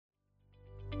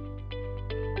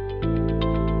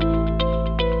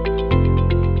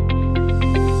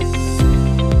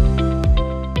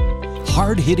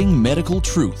hard-hitting medical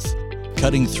truth,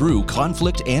 cutting through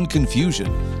conflict and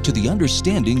confusion to the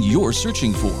understanding you're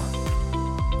searching for.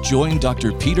 Join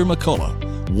Dr. Peter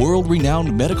McCullough,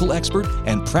 world-renowned medical expert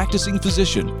and practicing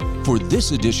physician, for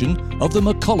this edition of the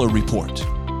McCullough Report.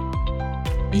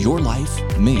 Your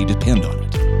life may depend on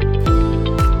it.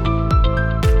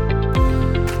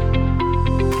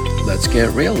 Let's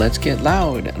get real, let's get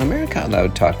loud. On America Out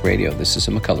Loud Talk Radio, this is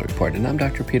a McCullough Report, and I'm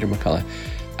Dr. Peter McCullough.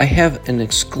 I have an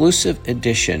exclusive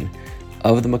edition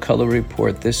of the McCullough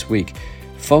Report this week,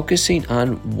 focusing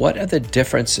on what are the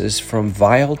differences from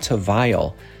vial to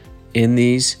vial in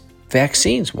these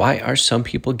vaccines. Why are some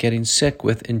people getting sick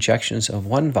with injections of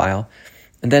one vial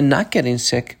and then not getting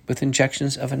sick with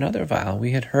injections of another vial?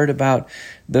 We had heard about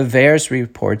the VAERS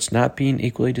reports not being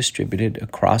equally distributed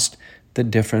across the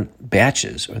different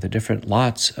batches or the different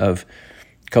lots of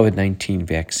COVID-19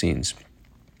 vaccines.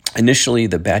 Initially,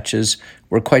 the batches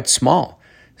were quite small,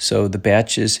 so the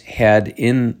batches had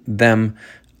in them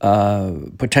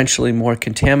potentially more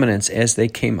contaminants as they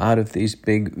came out of these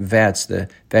big vats. The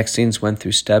vaccines went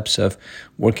through steps of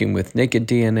working with naked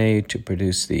DNA to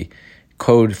produce the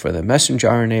code for the messenger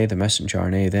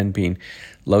RNA then being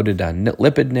loaded on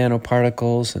lipid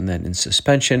nanoparticles and then in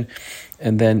suspension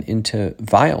and then into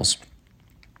vials.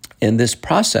 And this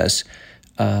process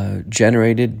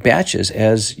generated batches,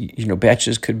 as you know,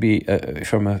 batches could be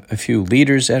from a few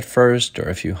liters at first or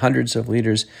a few hundreds of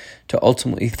liters to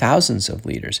ultimately thousands of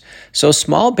liters. So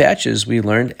small batches, we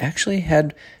learned, actually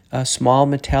had small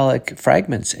metallic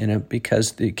fragments in it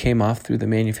because they came off through the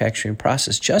manufacturing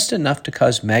process, just enough to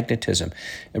cause magnetism.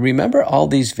 And remember all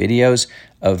these videos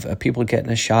of people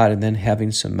getting a shot and then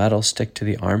having some metal stick to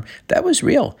the arm? That was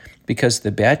real because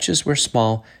the batches were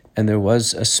small and there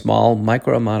was a small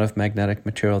micro amount of magnetic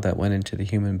material that went into the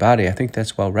human body. I think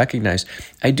that's well recognized.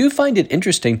 I do find it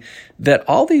interesting that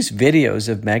all these videos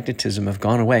of magnetism have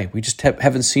gone away. We just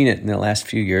haven't seen it in the last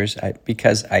few years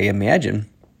because I imagine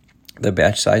the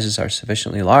batch sizes are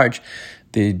sufficiently large.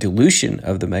 The dilution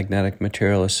of the magnetic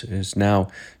material is now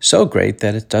so great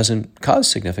that it doesn't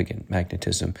cause significant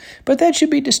magnetism. But that should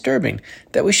be disturbing,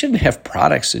 that we shouldn't have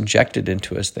products injected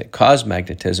into us that cause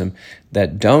magnetism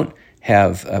that don't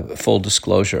have a full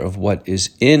disclosure of what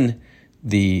is in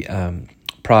the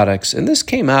products. And this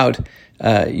came out,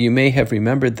 you may have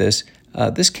remembered this,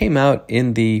 this came out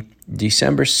in the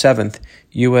December 7th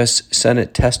U.S.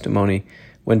 Senate testimony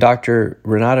when Dr.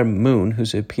 Renata Moon,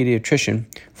 who's a pediatrician,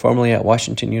 formerly at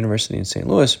Washington University in St.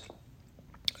 Louis,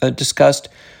 discussed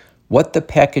what the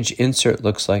package insert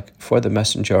looks like for the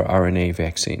messenger RNA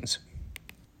vaccines.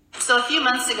 So a few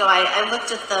months ago, I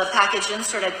looked at the package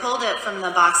insert. I pulled it from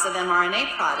the box of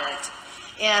mRNA product.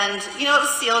 And, it was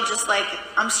sealed just like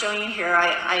I'm showing you here.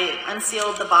 I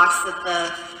unsealed the box that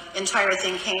the entire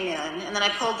thing came in. And then I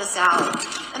pulled this out.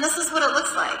 And this is what it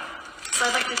looks like. So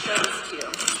I'd like to show this to you.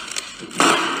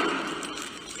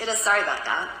 It is, sorry about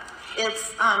that.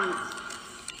 It's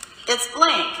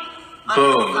blank on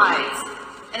both sides.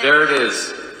 And there it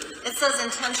is. It says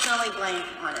intentionally blank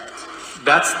on it.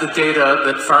 That's the data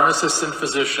that pharmacists and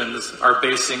physicians are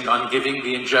basing on giving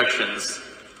the injections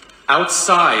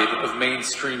outside of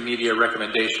mainstream media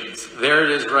recommendations. There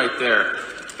it is right there.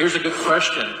 Here's a good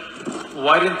question.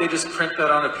 Why didn't they just print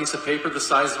that on a piece of paper the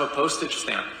size of a postage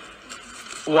stamp?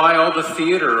 Why all the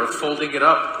theater of folding it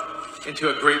up into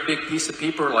a great big piece of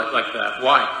paper like that?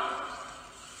 Why?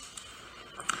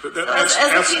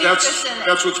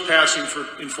 That's what's passing for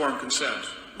informed consent.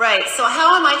 Right. So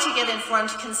how am I to get informed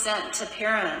consent to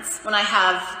parents when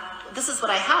this is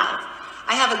what I have.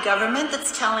 I have a government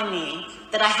that's telling me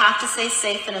that I have to say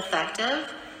safe and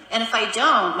effective. And if I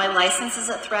don't, my license is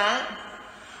at threat.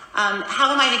 How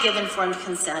am I to give informed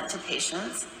consent to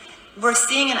patients? We're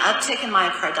seeing an uptick in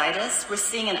myocarditis. We're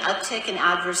seeing an uptick in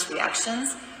adverse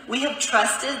reactions. We have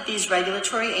trusted these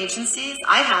regulatory agencies.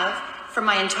 I have for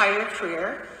my entire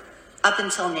career up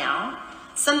until now.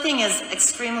 Something is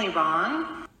extremely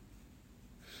wrong.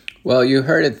 Well, you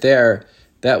heard it there.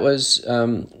 That was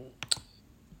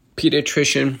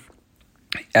pediatrician,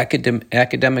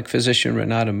 academic physician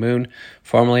Renata Moon,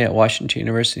 formerly at Washington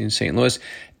University in St. Louis.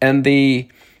 And the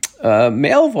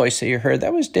male voice that you heard,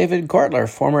 that was David Gortler,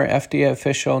 former FDA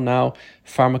official, now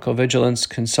pharmacovigilance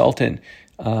consultant.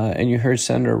 And you heard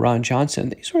Senator Ron Johnson.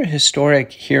 These were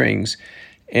historic hearings.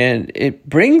 And it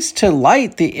brings to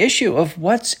light the issue of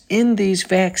what's in these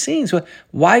vaccines.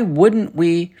 Why wouldn't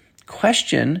we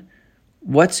question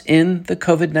what's in the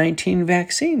COVID-19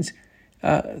 vaccines?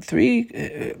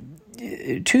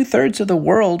 2/3 of the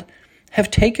world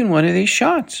have taken one of these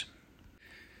shots.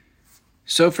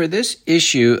 So for this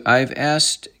issue, I've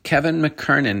asked Kevin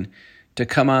McKernan to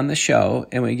come on the show,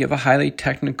 and we give a highly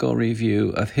technical review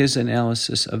of his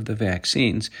analysis of the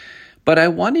vaccines. But I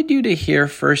wanted you to hear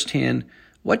firsthand,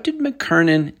 what did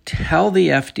McKernan tell the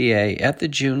FDA at the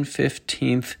June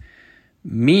 15th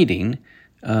meeting?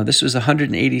 This was the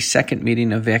 182nd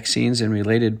meeting of vaccines and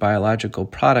related biological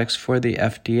products for the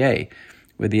FDA,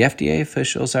 where the FDA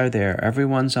officials are there.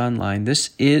 Everyone's online. This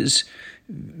is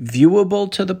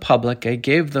viewable to the public. I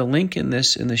gave the link in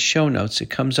the show notes.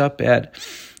 It comes up at,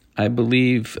 I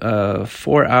believe,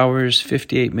 4 hours,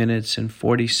 58 minutes, and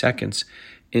 40 seconds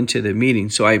into the meeting.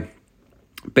 So I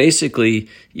basically,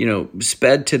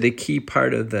 sped to the key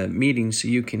part of the meeting so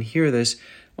you can hear this.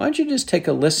 Why don't you just take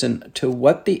a listen to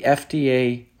what the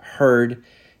FDA heard,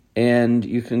 and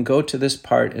you can go to this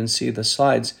part and see the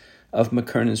slides of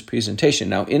McKernan's presentation.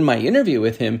 Now, in my interview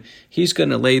with him, he's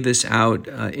going to lay this out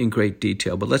in great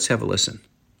detail, but let's have a listen.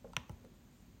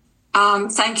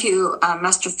 Thank you,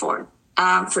 Master Ford,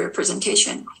 for your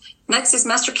presentation. Next is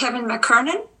Master Kevin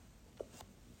McKernan.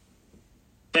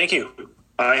 Thank you.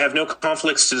 I have no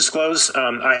conflicts to disclose.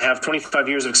 I have 25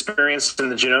 years of experience in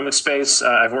the genomic space.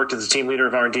 I've worked as a team leader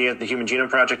of R&D at the Human Genome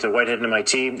Project at Whitehead and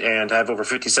MIT, and I have over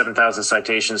 57,000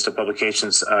 citations to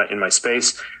publications in my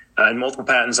space and multiple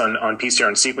patents on PCR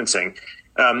and sequencing.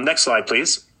 Next slide,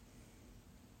 please.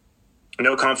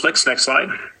 No conflicts. Next slide.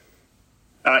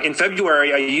 In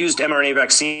February, I used mRNA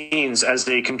vaccines as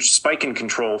a spike in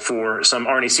control for some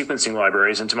RNA sequencing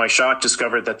libraries, and to my shock,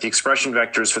 discovered that the expression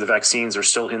vectors for the vaccines are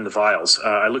still in the vials.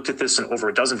 I looked at this in over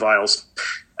a dozen vials,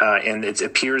 and it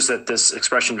appears that this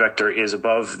expression vector is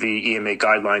above the EMA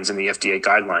guidelines and the FDA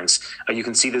guidelines. You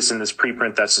can see this in this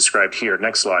preprint that's described here.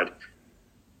 Next slide.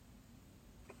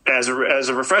 As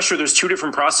a refresher, there's two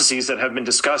different processes that have been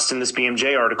discussed in this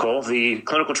BMJ article. The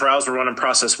clinical trials were run on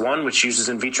process 1, which uses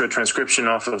in vitro transcription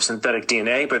off of synthetic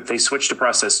DNA, but they switched to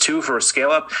process 2 for a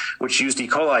scale-up, which used E.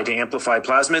 coli to amplify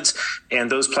plasmids, and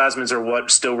those plasmids are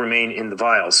what still remain in the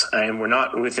vials, and were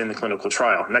not within the clinical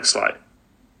trial. Next slide.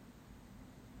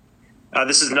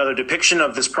 This is another depiction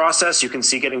of this process. You can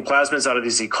see getting plasmids out of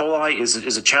these E. coli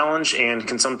is a challenge and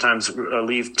can sometimes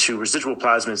lead to residual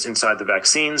plasmids inside the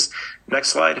vaccines. Next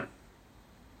slide.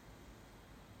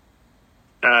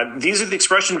 These are the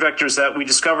expression vectors that we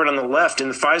discovered on the left in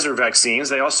the Pfizer vaccines.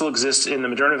 They also exist in the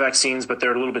Moderna vaccines, but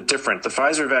they're a little bit different. The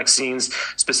Pfizer vaccines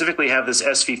specifically have this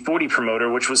SV40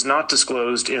 promoter, which was not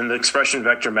disclosed in the expression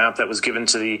vector map that was given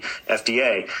to the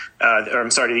FDA,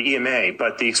 the EMA.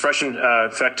 But the expression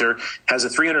vector has a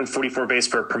 344 base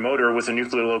pair promoter with a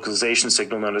nuclear localization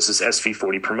signal known as this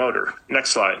SV40 promoter. Next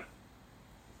slide.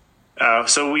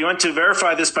 So we went to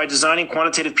verify this by designing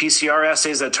quantitative PCR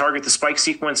assays that target the spike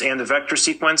sequence and the vector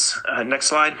sequence. Next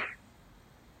slide.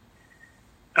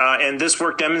 And this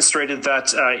work demonstrated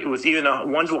that with even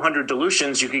 1 to 100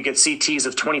 dilutions, you could get CTs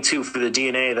of 22 for the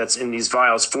DNA that's in these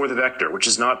vials for the vector, which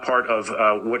is not part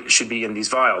of what should be in these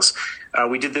vials.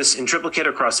 We did this in triplicate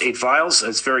across 8 vials.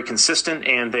 It's very consistent,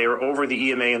 and they are over the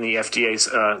EMA and the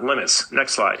FDA's limits.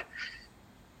 Next slide.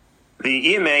 The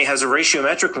EMA has a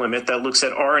ratiometric limit that looks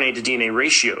at RNA to DNA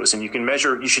ratios, and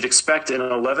you should expect an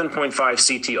 11.5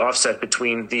 CT offset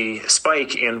between the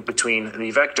spike and between the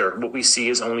vector. What we see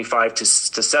is only 5 to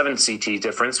 7 CT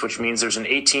difference, which means there's an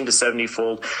 18 to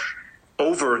 70-fold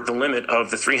over the limit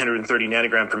of the 330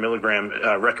 nanogram per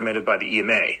milligram recommended by the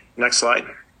EMA. Next slide.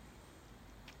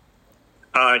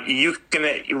 You can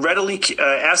readily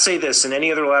assay this in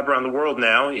any other lab around the world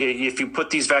now. If you put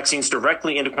these vaccines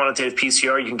directly into quantitative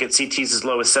PCR, you can get CTs as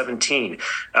low as 17.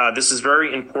 This is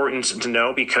very important to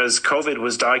know because COVID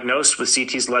was diagnosed with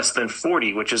CTs less than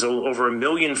 40, which is over a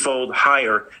million-fold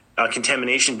higher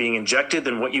contamination being injected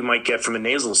than what you might get from a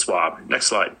nasal swab. Next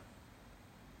slide.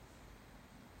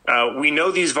 We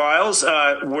know these vials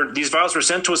were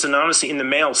sent to us anonymously in the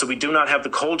mail, so we do not have the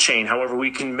cold chain. However,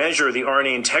 we can measure the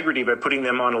RNA integrity by putting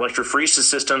them on electrophoresis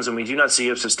systems, and we do not see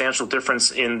a substantial difference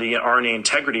in the RNA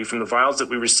integrity from the vials that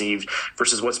we received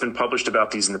versus what's been published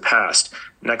about these in the past.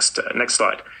 Next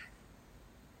slide.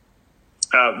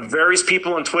 Various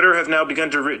people on Twitter have now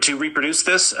begun to reproduce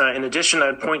this. In addition,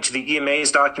 I'd point to the EMA's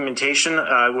documentation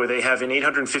where they have an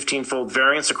 815-fold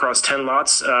variance across 10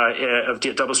 lots of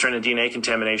double-stranded DNA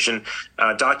contamination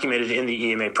documented in the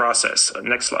EMA process.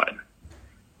 Next slide.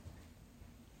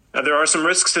 There are some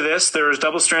risks to this. There's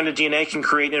double-stranded DNA can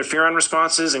create interferon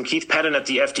responses, and Keith Pettin at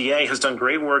the FDA has done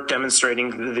great work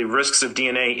demonstrating the risks of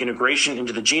DNA integration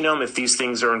into the genome if these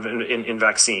things are in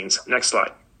vaccines. Next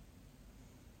slide.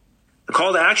 The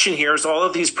call to action here is all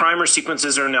of these primer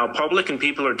sequences are now public and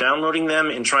people are downloading them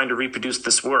and trying to reproduce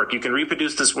this work. You can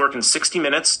reproduce this work in 60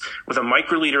 minutes with a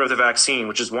microliter of the vaccine,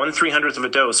 which is 1/300th of a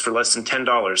dose for less than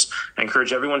 $10. I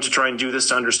encourage everyone to try and do this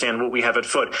to understand what we have at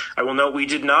foot. I will note we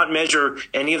did not measure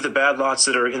any of the bad lots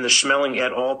that are in the Schmeling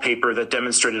et al. Paper that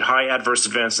demonstrated high adverse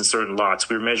events in certain lots.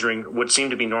 We were measuring what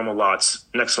seemed to be normal lots.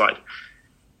 Next slide.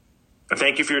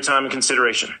 Thank you for your time and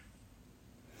consideration.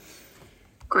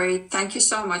 Great. Thank you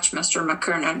so much, Mr.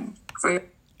 McKernan, for your...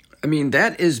 I mean,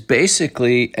 that is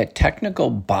basically a technical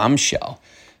bombshell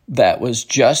that was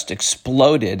just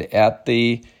exploded at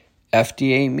the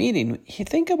FDA meeting. You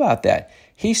think about that.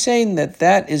 He's saying that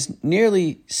that is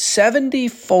nearly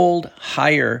 70-fold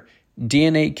higher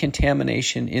DNA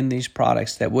contamination in these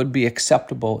products that would be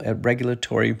acceptable at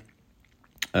regulatory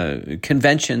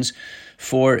conventions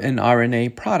for an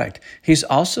RNA product. He's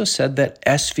also said that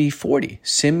SV40,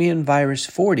 simian virus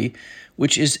 40,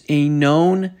 which is a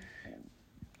known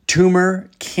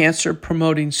tumor cancer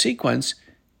promoting sequence,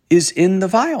 is in the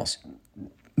vials.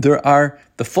 There are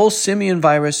the full simian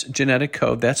virus genetic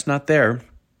code, that's not there,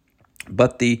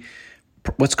 but the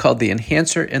what's called the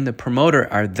enhancer and the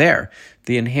promoter are there.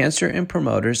 The enhancer and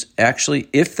promoters actually,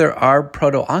 if there are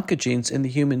proto-oncogenes in the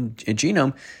human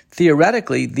genome,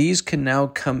 theoretically, these can now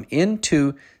come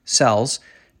into cells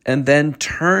and then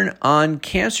turn on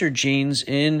cancer genes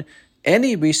in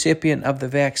any recipient of the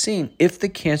vaccine if the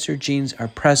cancer genes are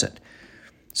present.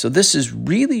 So this is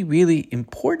really, really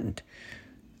important.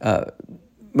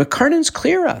 McKernan's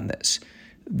clear on this.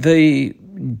 The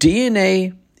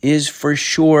DNA is for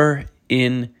sure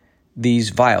in these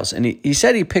vials. And he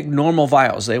said he picked normal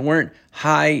vials. They weren't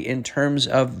high in terms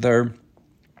of their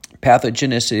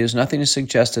pathogenicity. There's nothing to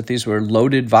suggest that these were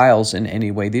loaded vials in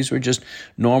any way. These were just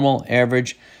normal,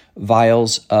 average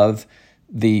vials of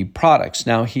the products.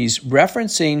 Now, he's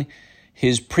referencing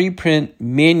his preprint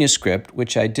manuscript,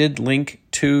 which I did link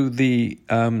to the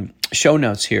show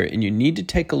notes here, and you need to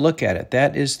take a look at it.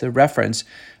 That is the reference.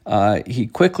 He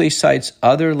quickly cites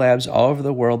other labs all over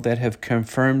the world that have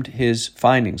confirmed his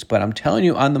findings. But I'm telling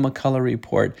you, on the McCullough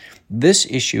Report, this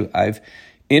issue, I've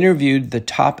interviewed the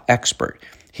top expert.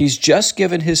 He's just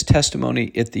given his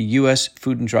testimony at the U.S.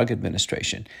 Food and Drug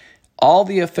Administration. All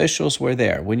the officials were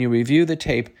there. When you review the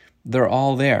tape, they're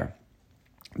all there.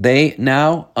 They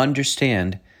now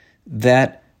understand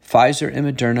that Pfizer and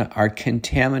Moderna are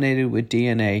contaminated with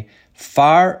DNA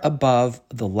far above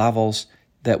the levels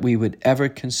that we would ever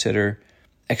consider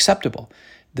acceptable.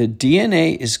 The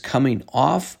DNA is coming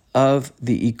off of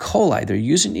the E. coli. They're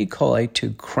using E. coli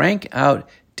to crank out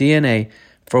DNA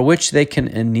for which they can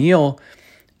anneal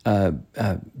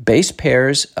base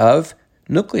pairs of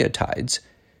nucleotides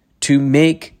to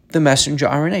make the messenger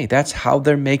RNA. That's how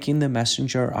they're making the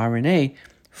messenger RNA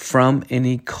from an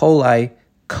E. coli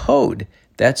code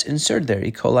that's inserted there.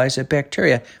 E. coli is a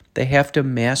bacteria. They have to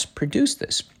mass produce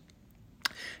this.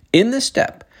 In the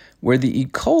step where the E.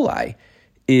 coli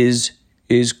is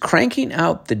cranking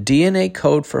out the DNA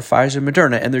code for Pfizer and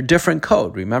Moderna, and they're different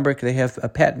code. Remember, they have a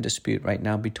patent dispute right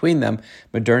now between them.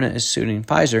 Moderna is suing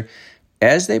Pfizer.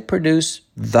 As they produce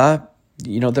the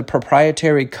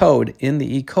proprietary code in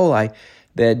the E. coli,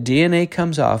 that DNA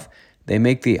comes off. They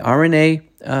make the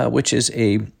RNA, which is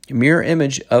a mirror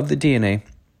image of the DNA,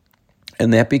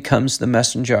 and that becomes the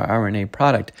messenger RNA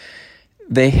product.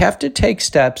 They have to take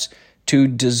steps to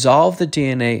dissolve the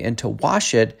DNA and to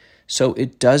wash it so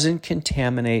it doesn't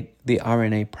contaminate the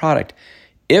RNA product.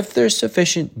 If there's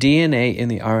sufficient DNA in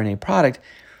the RNA product,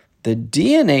 the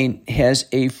DNA has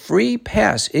a free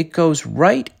pass. It goes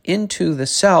right into the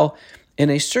cell in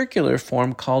a circular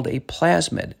form called a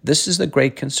plasmid. This is the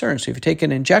great concern. So if you take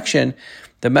an injection,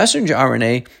 the messenger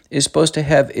RNA is supposed to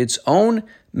have its own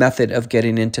method of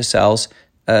getting into cells.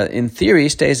 In theory,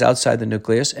 stays outside the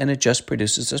nucleus, and it just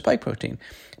produces a spike protein.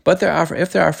 But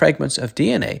if there are fragments of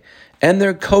DNA, and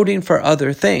they're coding for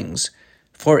other things,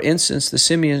 for instance, the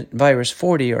simian virus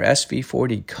 40 or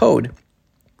SV40 code,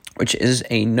 which is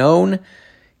a known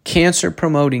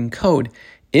cancer-promoting code,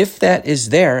 if that is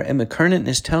there, and McKernan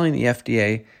is telling the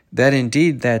FDA that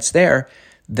indeed that's there,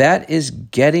 that is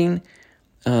getting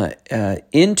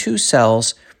into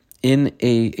cells in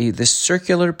this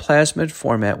circular plasmid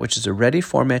format, which is a ready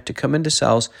format to come into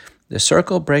cells. The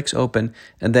circle breaks open,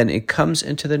 and then it comes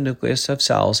into the nucleus of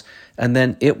cells, and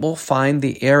then it will find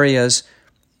the areas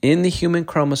in the human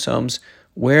chromosomes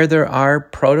where there are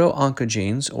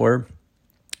proto-oncogenes or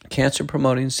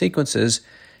cancer-promoting sequences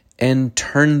and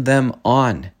turn them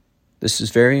on. This is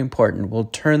very important. We'll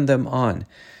turn them on.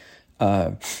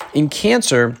 In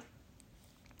cancer,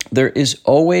 there is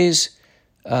always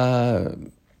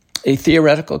a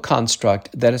theoretical construct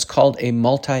that is called a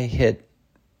multi-hit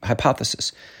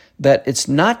hypothesis, that it's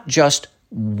not just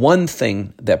one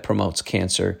thing that promotes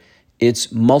cancer,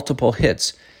 it's multiple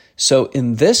hits. So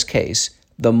in this case,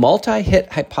 the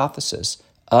multi-hit hypothesis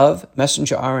of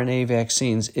messenger RNA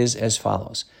vaccines is as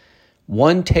follows.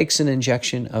 One takes an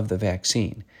injection of the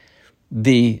vaccine.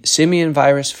 The simian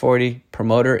virus 40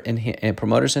 promoters and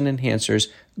enhancers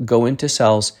go into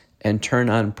cells and turn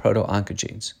on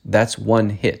proto-oncogenes. That's one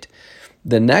hit.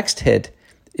 The next hit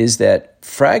is that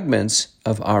fragments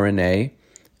of RNA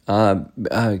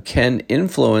can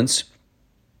influence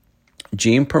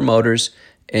gene promoters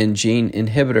and gene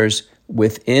inhibitors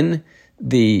within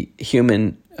the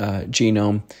human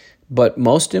genome, but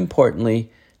most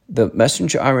importantly, the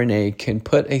messenger RNA can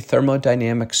put a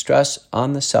thermodynamic stress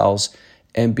on the cells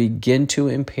and begin to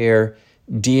impair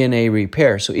DNA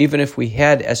repair. So even if we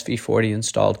had SV40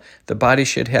 installed, the body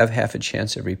should have half a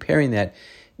chance of repairing that.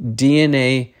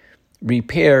 DNA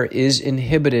repair is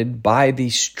inhibited by the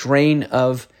strain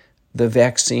of the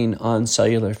vaccine on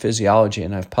cellular physiology,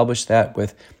 and I've published that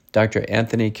with Dr.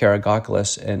 Anthony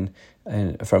Karagakoulis and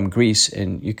from Greece,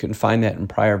 and you can find that in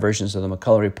prior versions of the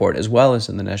McCullough Report, as well as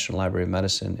in the National Library of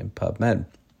Medicine and PubMed.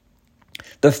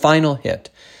 The final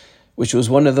hit, which was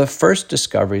one of the first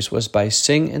discoveries, was by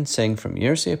Singh and Singh from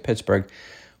University of Pittsburgh,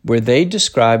 where they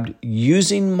described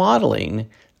using modeling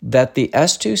that the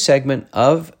S2 segment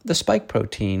of the spike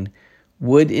protein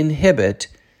would inhibit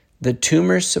the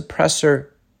tumor suppressor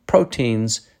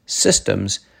proteins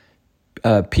systems,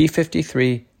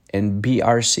 P53 and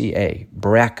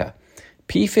BRCA.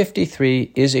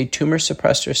 P53 is a tumor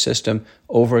suppressor system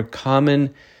over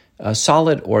common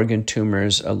solid organ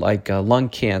tumors like lung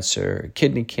cancer,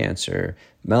 kidney cancer,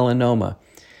 melanoma.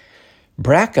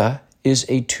 BRCA is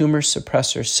a tumor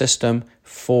suppressor system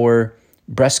for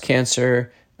breast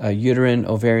cancer, uterine,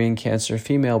 ovarian cancer,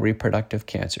 female reproductive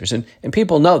cancers. And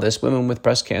people know this. Women with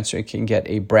breast cancer can get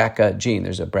a BRCA gene.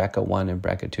 There's a BRCA1 and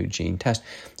BRCA2 gene test.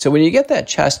 So when you get that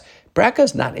test, BRCA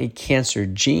is not a cancer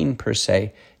gene per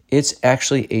se. It's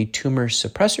actually a tumor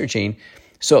suppressor gene.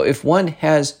 So if one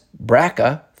has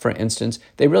BRCA, for instance,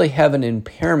 they really have an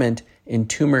impairment in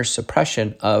tumor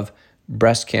suppression of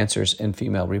breast cancers and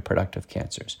female reproductive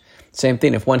cancers. Same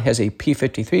thing, if one has a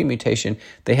P53 mutation,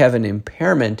 they have an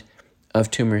impairment of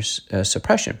tumor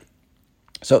suppression.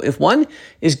 So if one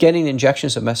is getting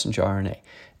injections of messenger RNA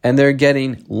and they're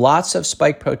getting lots of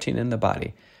spike protein in the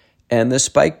body, and the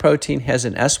spike protein has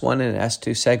an S1 and an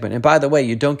S2 segment, and by the way,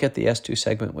 you don't get the S2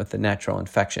 segment with the natural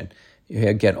infection.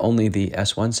 You get only the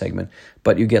S1 segment,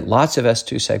 but you get lots of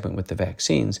S2 segment with the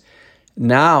vaccines.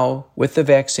 Now, with the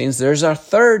vaccines, there's our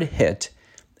third hit,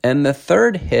 and the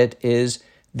third hit is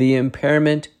the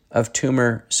impairment of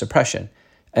tumor suppression.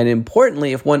 And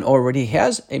importantly, if one already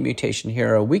has a mutation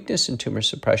here, a weakness in tumor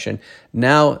suppression,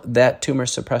 now that tumor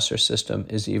suppressor system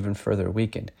is even further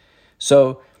weakened.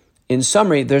 So, in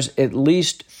summary, there's at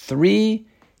least 3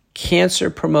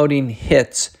 cancer-promoting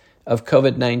hits of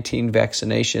COVID-19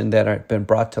 vaccination that have been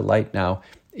brought to light now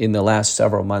in the last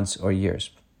several months or years.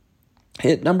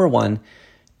 Hit number 1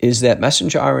 is that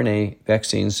messenger RNA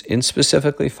vaccines, in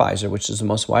specifically Pfizer, which is the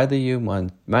most widely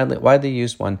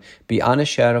used one, beyond a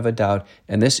shadow of a doubt,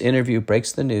 and this interview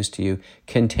breaks the news to you,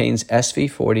 contains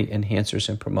SV40 enhancers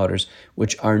and promoters,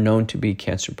 which are known to be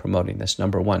cancer-promoting. That's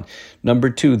number 1. Number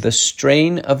 2, the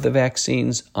strain of the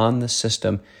vaccines on the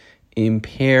system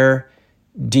impair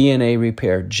DNA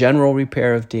repair, general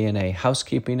repair of DNA,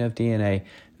 housekeeping of DNA,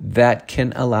 that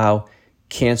can allow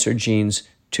cancer genes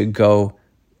to go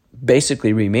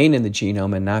basically remain in the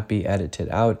genome and not be edited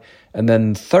out. And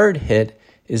then the third hit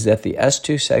is that the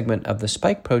S2 segment of the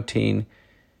spike protein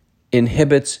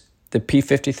inhibits the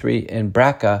P53 and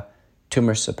BRCA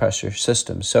tumor suppressor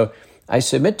system. So I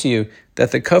submit to you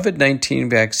that the COVID-19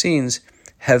 vaccines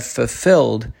have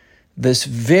fulfilled this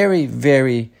very,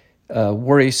 very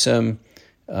worrisome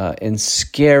and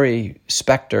scary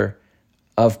specter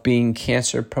of being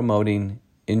cancer-promoting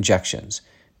injections.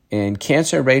 And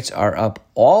cancer rates are up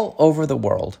all over the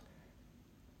world.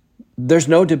 There's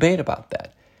no debate about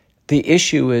that. The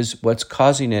issue is what's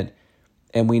causing it,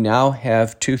 and we now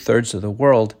have 2/3 of the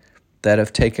world that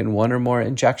have taken 1 or more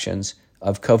injections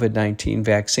of COVID-19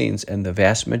 vaccines, and the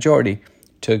vast majority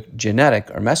took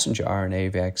genetic or messenger RNA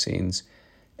vaccines,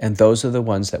 and those are the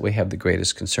ones that we have the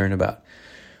greatest concern about.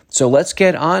 So let's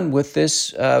get on with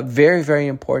this very, very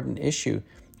important issue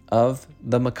of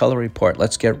the McCullough Report.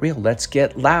 Let's get real. Let's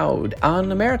get loud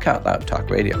on America Out Loud Talk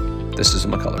Radio. This is the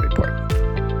McCullough Report.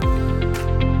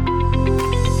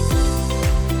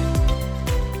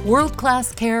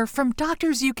 World-class care from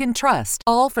doctors you can trust,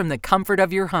 all from the comfort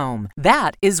of your home.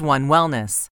 That is One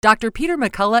Wellness. Dr. Peter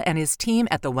McCullough and his team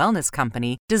at The Wellness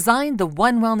Company designed the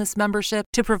One Wellness membership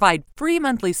to provide free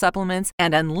monthly supplements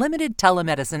and unlimited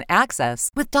telemedicine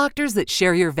access with doctors that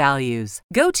share your values.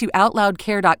 Go to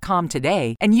OutLoudCare.com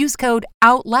today and use code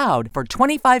OUTLOUD for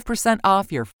 25%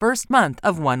 off your first month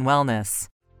of One Wellness.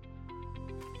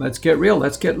 Let's get real,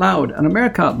 let's get loud on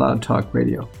America Out Loud Talk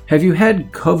Radio. Have you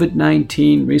had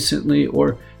COVID-19 recently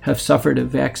or have suffered a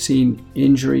vaccine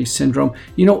injury syndrome?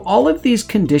 You know, all of these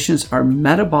conditions are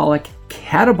metabolic,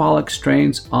 catabolic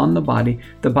strains on the body.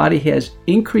 The body has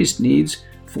increased needs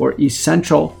for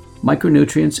essential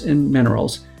micronutrients and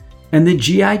minerals, and the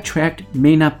GI tract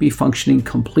may not be functioning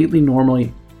completely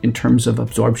normally in terms of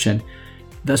absorption.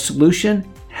 The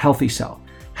solution, Healthy Cell.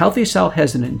 Healthy Cell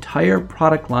has an entire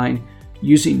product line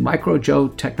using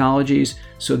microjo technologies.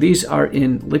 So these are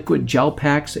in liquid gel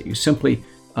packs that you simply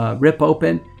rip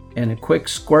open and a quick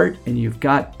squirt, and you've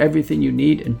got everything you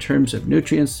need in terms of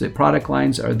nutrients. The product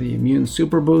lines are the Immune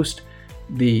Super Boost,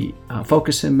 the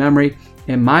Focus and Memory,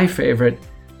 and my favorite,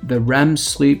 the REM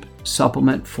Sleep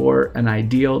Supplement for an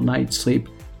ideal night's sleep.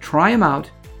 Try them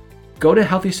out. Go to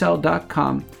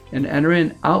healthycell.com and enter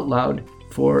in Out Loud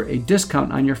for a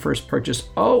discount on your first purchase.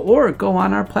 Oh, or go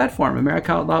on our platform,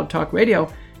 America Out Loud Talk Radio,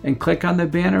 and click on the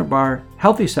banner bar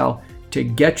Healthy Cell to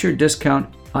get your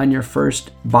discount on your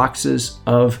first boxes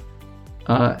of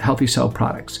Healthy Cell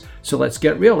products. So let's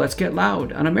get real, let's get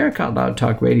loud on America Out Loud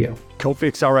Talk Radio.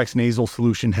 Cofix RX Nasal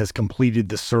Solution has completed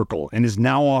the circle and is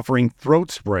now offering throat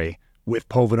spray with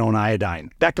povidone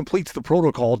iodine. That completes the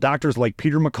protocol doctors like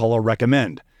Peter McCullough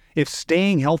recommend. If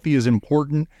staying healthy is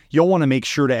important, you'll want to make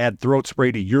sure to add throat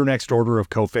spray to your next order of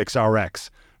Cofix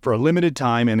RX. For a limited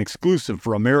time and exclusive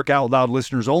for America Out Loud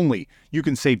listeners only, you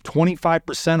can save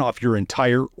 25% off your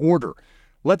entire order.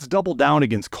 Let's double down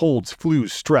against colds,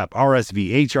 flus, strep,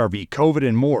 RSV, HRV, COVID,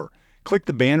 and more. Click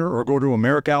the banner or go to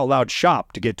America Out Loud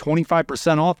Shop to get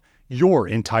 25% off your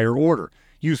entire order.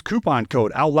 Use coupon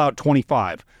code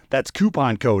OUTLOUD25. That's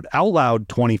coupon code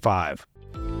OUTLOUD25.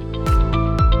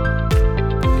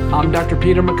 I'm Dr.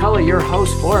 Peter McCullough, your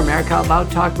host for America Out Loud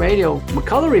Talk Radio,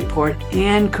 McCullough Report,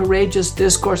 and Courageous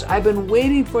Discourse. I've been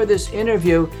waiting for this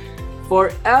interview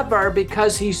forever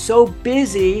because he's so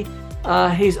busy.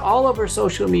 He's all over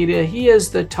social media. He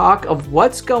is the talk of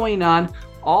what's going on,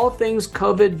 all things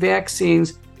COVID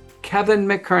vaccines. Kevin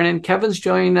McKernan. Kevin's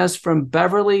joining us from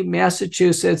Beverly,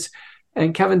 Massachusetts.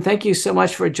 And Kevin, thank you so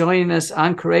much for joining us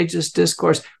on Courageous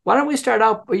Discourse. Why don't we start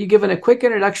out by you giving a quick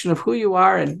introduction of who you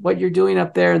are and what you're doing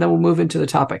up there, and then we'll move into the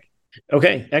topic.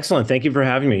 Okay, excellent. Thank you for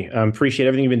having me. Appreciate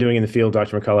everything you've been doing in the field,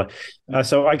 Dr. McCullough.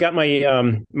 So I got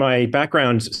my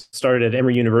background started at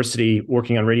Emory University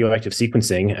working on radioactive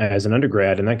sequencing as an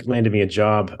undergrad, and that landed me a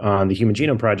job on the Human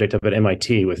Genome Project up at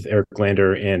MIT with Eric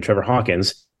Lander and Trevor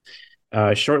Hawkins.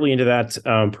 Shortly into that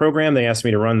program, they asked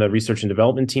me to run the research and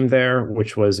development team there,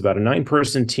 which was about a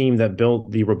 9-person team that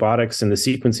built the robotics and the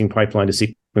sequencing pipeline to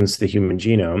sequence the human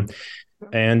genome.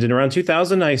 And in around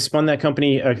 2000, I spun a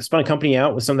company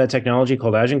out with some of that technology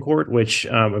called Agincourt, which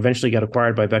eventually got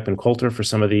acquired by Beckman Coulter for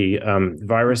some of the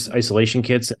virus isolation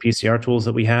kits and PCR tools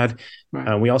that we had.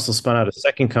 Right. We also spun out a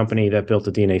second company that built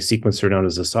a DNA sequencer known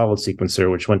as a solid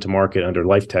sequencer, which went to market under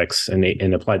LifeTex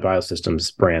and Applied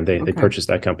Biosystems brand. They purchased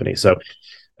that company. So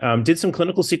did some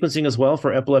clinical sequencing as well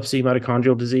for epilepsy,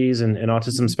 mitochondrial disease, and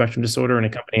autism spectrum disorder in a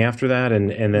company after that.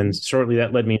 And then shortly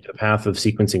that led me into the path of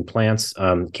sequencing plants,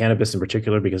 cannabis in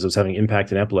particular, because it was having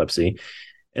impact in epilepsy.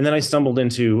 And then I stumbled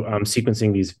into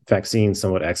sequencing these vaccines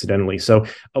somewhat accidentally. So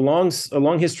a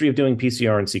long history of doing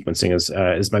PCR and sequencing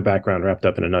is my background wrapped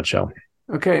up in a nutshell.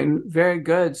 Okay, very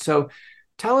good. So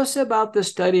tell us about the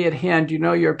study at hand. You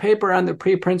know, your paper on the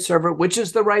preprint server, which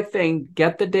is the right thing.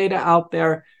 Get the data out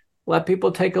there. Let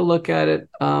people take a look at it.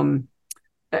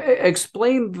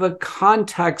 Explain the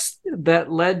context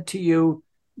that led to you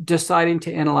deciding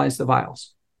to analyze the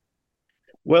vials.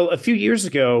 Well, a few years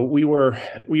ago, we were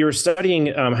studying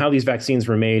how these vaccines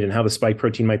were made and how the spike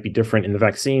protein might be different in the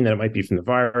vaccine than it might be from the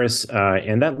virus.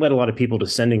 And that led a lot of people to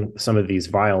sending some of these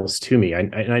vials to me.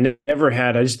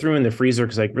 I just threw in the freezer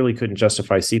because I really couldn't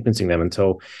justify sequencing them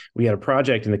until we had a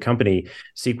project in the company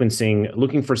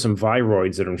looking for some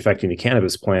viroids that are infecting the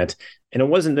cannabis plant. And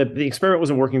the experiment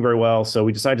wasn't working very well. So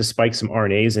we decided to spike some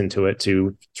RNAs into it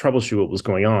to troubleshoot what was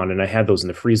going on. And I had those in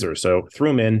the freezer. So threw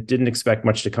them in, didn't expect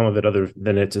much to come of it other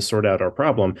than it to sort out our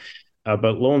problem.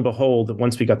 But lo and behold,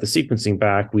 once we got the sequencing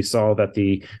back, we saw that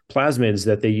the plasmids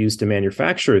that they used to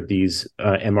manufacture these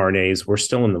mRNAs were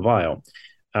still in the vial.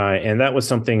 And that was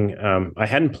something I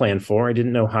hadn't planned for. I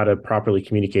didn't know how to properly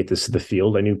communicate this to the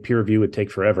field. I knew peer review would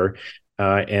take forever.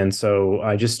 And so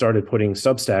I just started putting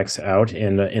Substacks out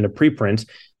in a preprint,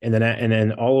 and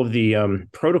then all of the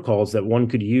protocols that one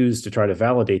could use to try to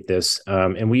validate this.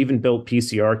 And we even built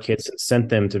PCR kits and sent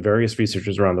them to various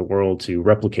researchers around the world to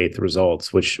replicate the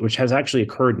results, which has actually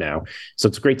occurred now. So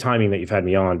it's great timing that you've had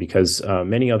me on, because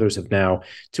many others have now,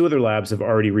 2 other labs have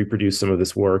already reproduced some of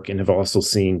this work and have also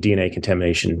seen DNA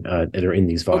contamination that are in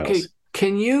these vials. Okay,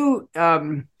 can you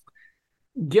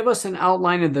give us an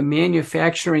outline of the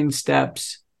manufacturing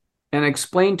steps and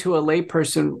explain to a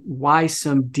layperson why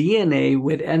some DNA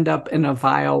would end up in a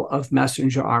vial of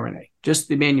messenger RNA, just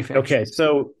the manufacturing. Okay,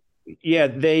 so yeah,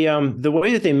 they the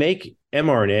way that they make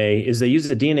mRNA is they use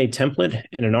a DNA template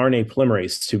and an RNA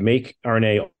polymerase to make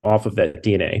RNA off of that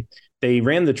DNA. They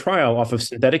ran the trial off of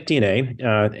synthetic DNA,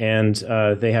 and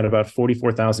they had about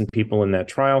 44,000 people in that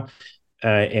trial.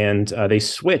 And they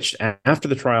switched after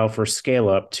the trial for scale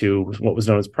up to what was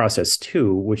known as process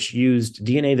 2, which used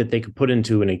DNA that they could put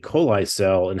into an E. coli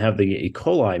cell and have the E.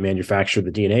 coli manufacture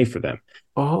the DNA for them.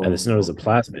 And it's known as a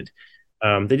plasmid.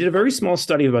 They did a very small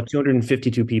study of about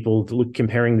 252 people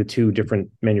comparing the 2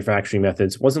 different manufacturing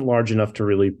methods. It wasn't large enough to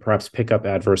really perhaps pick up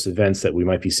adverse events that we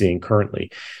might be seeing currently.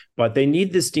 But they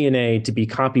need this DNA to be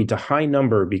copied to high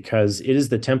number because it is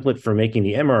the template for making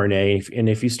the mRNA. And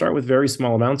if you start with very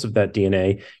small amounts of that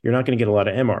DNA, you're not going to get a lot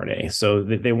of mRNA. So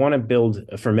they want to build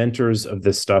fermenters of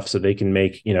this stuff so they can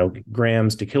make,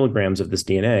 grams to kilograms of this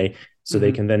DNA, so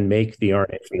they can then make the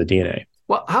RNA from the DNA.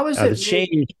 Well, how is it? The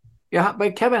change. Yeah,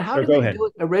 but Kevin, how did they do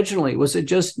it originally? Was it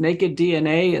just naked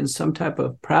DNA and some type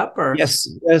of prep? Or yes.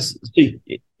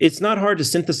 It's not hard to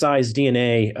synthesize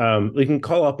DNA. You can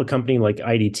call up a company like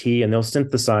IDT, and they'll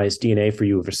synthesize DNA for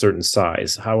you of a certain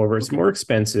size. However, it's more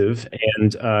expensive,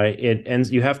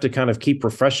 and you have to kind of keep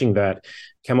refreshing that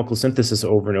chemical synthesis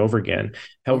over and over again.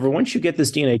 However, once you get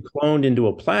this DNA cloned into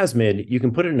a plasmid, you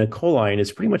can put it in E. coli, and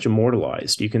it's pretty much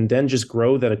immortalized. You can then just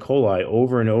grow that E. coli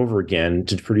over and over again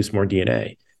to produce more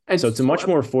DNA. So it's a much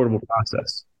more affordable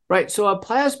process. Right. So a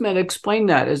plasmid, explain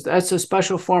that. That's a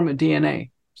special form of DNA.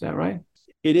 Is that right?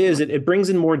 It is. It brings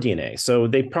in more DNA. So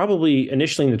they probably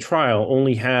initially in the trial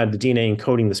only had the DNA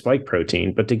encoding the spike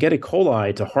protein, but to get E.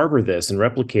 coli to harbor this and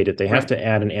replicate it, they have to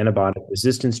add an antibiotic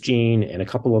resistance gene and a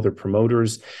couple other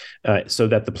promoters, so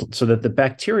that the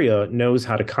bacteria knows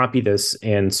how to copy this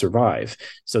and survive.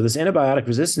 So this antibiotic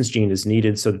resistance gene is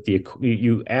needed so that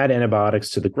you add antibiotics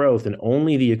to the growth, and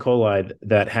only the E. coli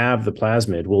that have the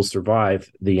plasmid will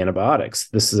survive the antibiotics.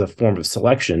 This is a form of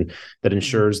selection that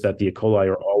ensures that the E. coli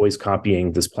are always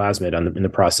copying this plasmid in the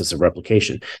process of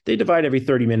replication. They divide every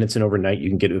 30 minutes, and overnight you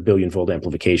can get a billion-fold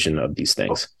amplification of these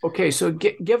things. Okay, so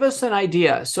give us an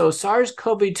idea. So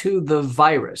SARS-CoV-2, the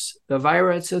virus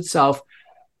itself,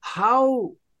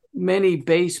 how many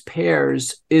base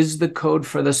pairs is the code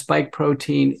for the spike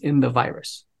protein in the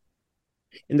virus?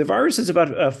 In the virus, it's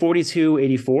about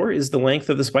 4284 is the length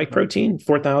of the spike protein,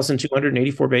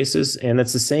 4,284 bases, and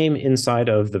that's the same inside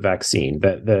of the vaccine,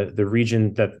 that the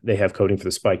region that they have coding for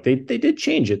the spike. They did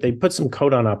change it. They put some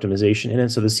codon optimization in it,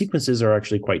 so the sequences are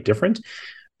actually quite different,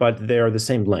 but they are the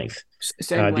same length.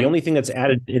 The only thing that's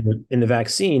added in the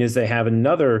vaccine is they have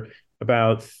another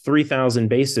about 3,000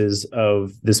 bases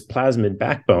of this plasmid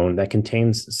backbone that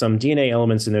contains some DNA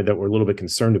elements in there that we're a little bit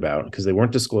concerned about because they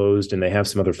weren't disclosed and they have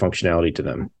some other functionality to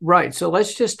them. Right. So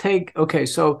let's just take,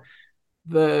 so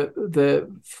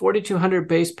the 4,200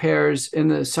 base pairs in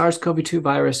the SARS-CoV-2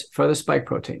 virus for the spike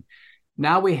protein.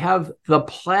 Now we have the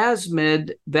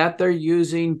plasmid that they're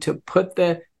using to put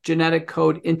the genetic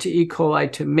code into E.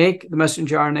 coli to make the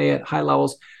messenger RNA at high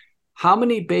levels. How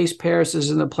many base pairs is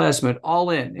in the plasmid,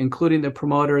 all in, including the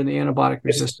promoter and the antibiotic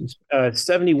resistance?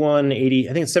 7180.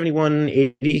 I think it's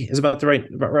 7180 is about the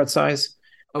right size.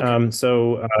 Okay.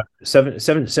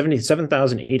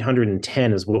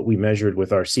 77,810 is what we measured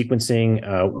with our sequencing.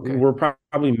 We're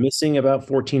probably missing about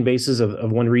 14 bases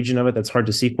of one region of it that's hard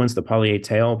to sequence, the poly A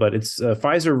tail, but it's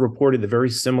Pfizer reported the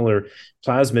very similar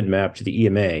plasmid map to the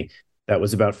EMA. That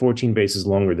was about 14 bases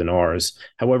longer than ours.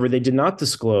 However, they did not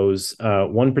disclose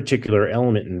one particular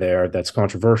element in there that's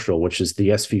controversial, which is the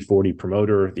SV40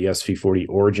 promoter, the SV40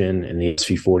 origin, and the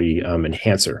SV40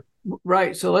 enhancer.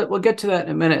 Right. So we'll get to that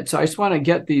in a minute. So I just want to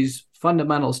get these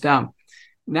fundamentals down.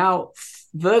 Now,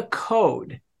 the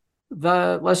code,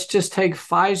 let's just take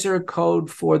Pfizer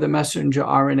code for the messenger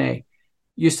RNA.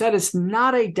 You said it's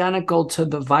not identical to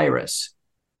the virus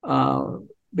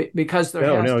because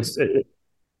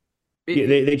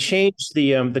they changed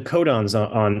the codons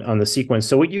on the sequence.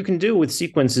 So what you can do with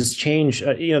sequence is change.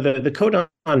 The codon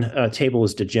table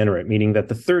is degenerate, meaning that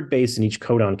the third base in each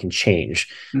codon can change,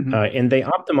 and they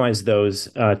optimize those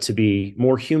to be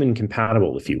more human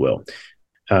compatible, if you will.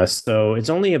 So it's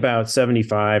only about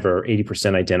 75 or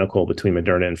 80% identical between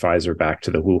Moderna and Pfizer back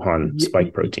to the Wuhan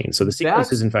spike protein. So the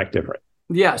sequence is in fact different.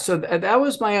 Yeah, so that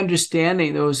was my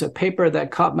understanding. There was a paper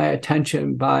that caught my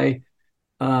attention by,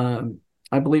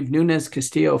 I believe, Nunes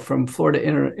Castillo from Florida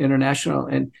International,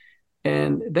 and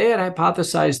they had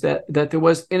hypothesized that there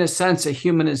was, in a sense, a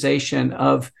humanization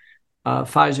of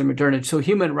Pfizer Moderna. So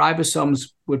human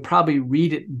ribosomes would probably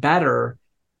read it better,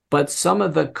 but some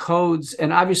of the codes,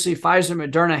 and obviously Pfizer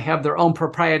Moderna have their own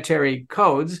proprietary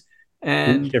codes,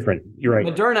 and different. You're right.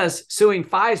 Moderna's suing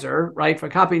Pfizer, right, for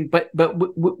copying, but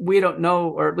we don't know,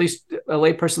 or at least a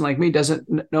layperson like me doesn't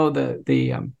know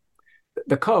the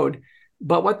code.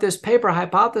 But what this paper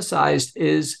hypothesized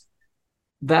is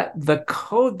that the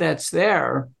code that's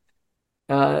there,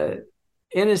 in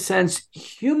a sense,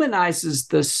 humanizes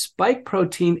the spike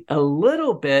protein a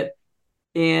little bit,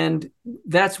 and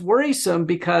that's worrisome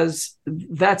because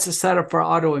that's a setup for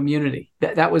autoimmunity.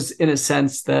 That was, in a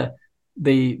sense, the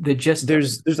gist.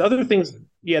 There's other things.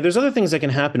 Yeah, there's other things that can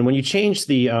happen when you change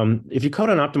the if you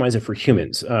codon optimize it for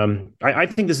humans. I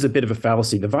think this is a bit of a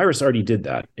fallacy. The virus already did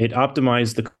that. It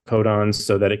optimized the codons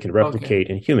so that it can replicate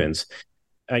in humans.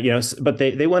 But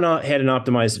they went ahead and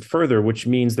optimized it further, which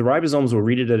means the ribosomes will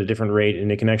read it at a different rate, and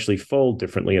it can actually fold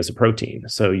differently as a protein.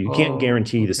 So you can't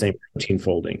guarantee the same protein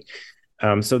folding.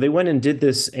 So they went and did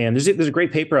this, and there's a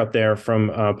great paper out there from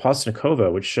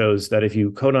Postnikova, which shows that if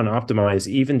you codon optimize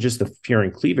even just the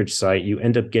furin cleavage site, you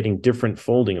end up getting different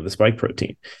folding of the spike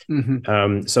protein. Mm-hmm.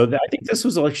 I think this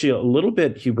was actually a little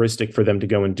bit hubristic for them to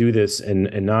go and do this and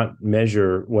not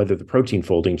measure whether the protein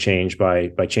folding changed by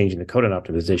changing the codon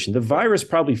optimization. The virus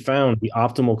probably found the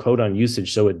optimal codon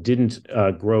usage so it didn't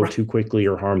grow too quickly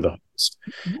or harm the host.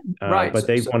 But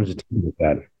they wanted to do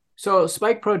that. So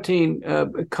spike protein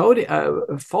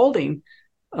folding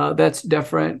that's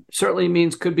different certainly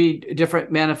means could be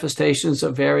different manifestations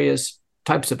of various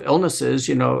types of illnesses.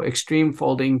 Extreme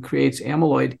folding creates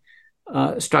amyloid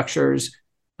structures,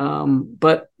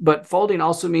 but folding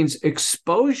also means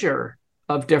exposure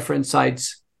of different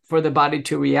sites for the body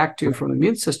to react to from an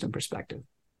immune system perspective.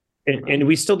 And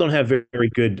we still don't have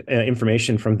very good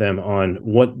information from them on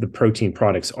what the protein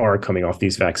products are coming off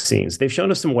these vaccines. They've shown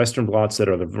us some Western blots that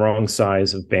are the wrong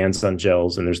size of bands on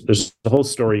gels, and there's a whole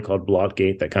story called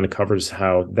Blotgate that kind of covers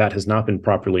how that has not been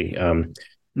properly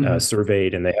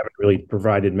surveyed, and they haven't really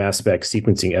provided mass spec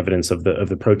sequencing evidence of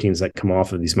the proteins that come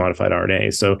off of these modified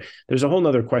RNAs. So there's a whole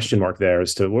other question mark there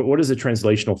as to what is the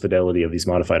translational fidelity of these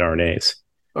modified RNAs.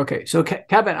 Okay, so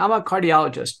Kevin, I'm a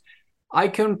cardiologist. I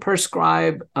can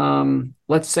prescribe,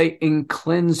 let's say,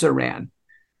 inclisiran.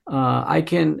 I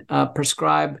can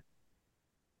prescribe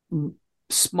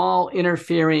small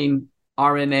interfering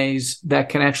RNAs that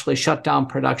can actually shut down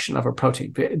production of a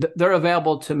protein. They're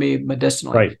available to me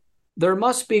medicinally. Right. There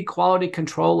must be quality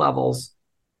control levels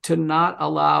to not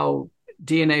allow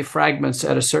DNA fragments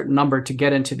at a certain number to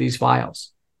get into these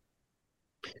vials.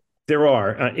 There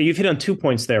are. You've hit on 2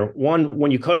 points there. One,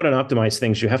 when you codon optimize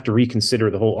things, you have to reconsider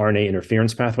the whole RNA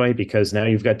interference pathway because now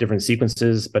you've got different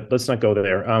sequences, but let's not go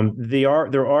there.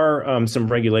 There are some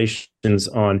regulations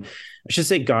on, I should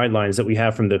say guidelines that we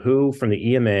have from the WHO, from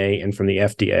the EMA, and from the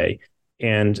FDA.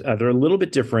 And they're a little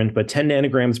bit different, but 10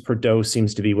 nanograms per dose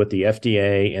seems to be what the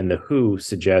FDA and the WHO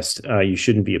suggest you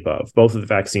shouldn't be above. Both of the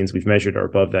vaccines we've measured are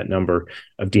above that number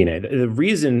of DNA. The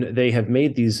reason they have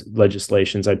made these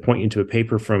legislations, I'd point you to a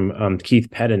paper from Keith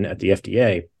Pettin at the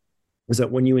FDA, is that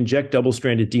when you inject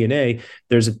double-stranded DNA,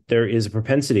 there is a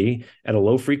propensity at a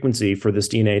low frequency for this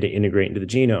DNA to integrate into the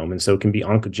genome, and so it can be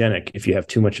oncogenic if you have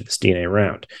too much of this DNA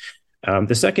around.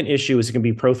 The second issue is it can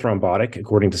be prothrombotic,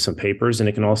 according to some papers, and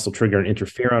it can also trigger an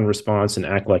interferon response and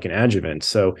act like an adjuvant.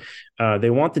 So they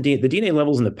want the DNA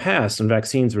levels in the past on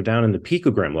vaccines were down in the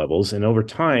picogram levels, and over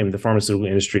time, the pharmaceutical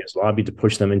industry has lobbied to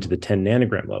push them into the 10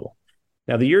 nanogram level.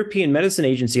 Now, the European Medicine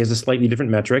Agency has a slightly different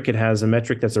metric. It has a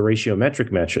metric that's a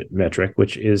ratiometric metric,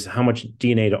 which is how much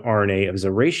DNA to RNA as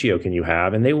a ratio can you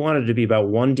have, and they wanted it to be about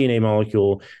one DNA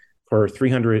molecule per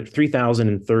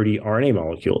 3,030 RNA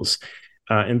molecules.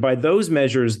 And by those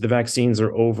measures, the vaccines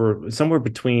are over somewhere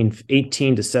between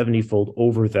 18 to 70-fold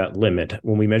over that limit.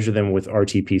 When we measure them with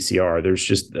RT-PCR,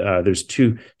 there's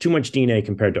too much DNA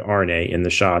compared to RNA in the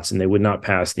shots, and they would not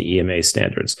pass the EMA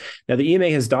standards. Now, the EMA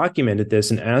has documented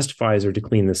this and asked Pfizer to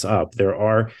clean this up. There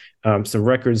are some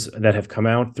records that have come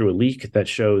out through a leak that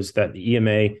shows that the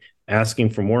EMA asking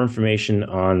for more information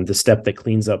on the step that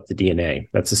cleans up the DNA.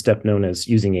 That's a step known as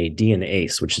using a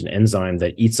DNase, which is an enzyme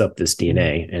that eats up this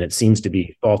DNA, and it seems to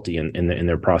be faulty in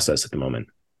their process at the moment.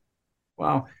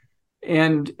 Wow.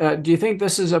 And do you think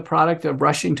this is a product of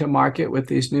rushing to market with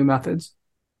these new methods?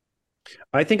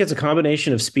 I think it's a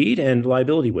combination of speed and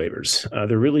liability waivers.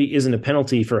 There really isn't a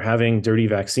penalty for having dirty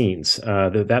vaccines.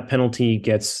 That penalty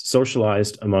gets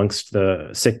socialized amongst the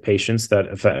sick patients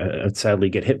that sadly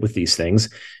get hit with these things.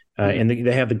 And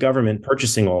they have the government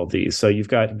purchasing all of these. So you've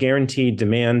got guaranteed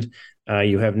demand.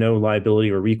 You have no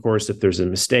liability or recourse if there's a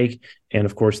mistake. And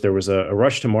of course, there was a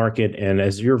rush to market. And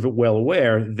as you're well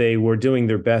aware, they were doing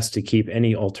their best to keep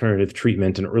any alternative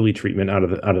treatment and early treatment out of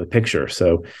the picture.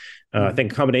 So I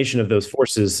think a combination of those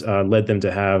forces led them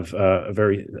to have a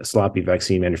very sloppy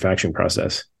vaccine manufacturing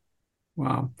process.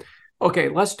 Wow. Okay,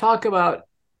 let's talk about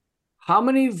how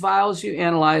many vials you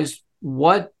analyzed,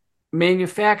 what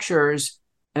manufacturers,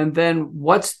 and then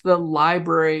what's the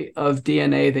library of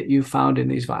DNA that you found in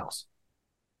these vials?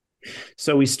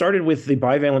 So we started with the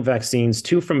bivalent vaccines,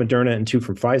 2 from Moderna and 2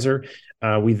 from Pfizer.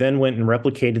 We then went and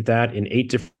replicated that in 8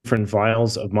 different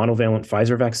vials of monovalent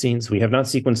Pfizer vaccines. We have not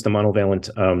sequenced the monovalent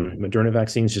Moderna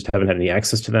vaccines, just haven't had any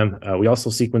access to them. We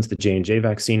also sequenced the J&J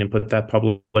vaccine and put that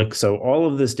public. So all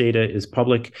of this data is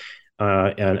public,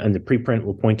 and the preprint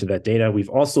will point to that data. We've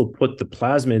also put the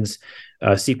plasmids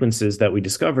sequences that we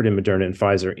discovered in Moderna and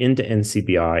Pfizer into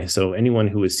NCBI. So anyone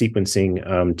who is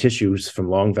sequencing tissues from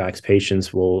long vax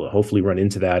patients will hopefully run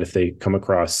into that if they come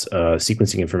across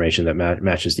sequencing information that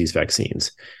matches these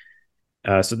vaccines.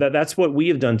 So that's what we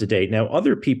have done to date. Now,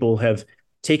 other people have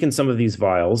taken some of these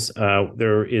vials.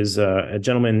 There is a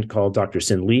gentleman called Dr.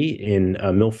 Sin Lee in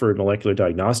Milford Molecular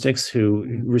Diagnostics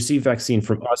who received vaccine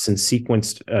from us and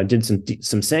sequenced, did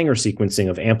some Sanger sequencing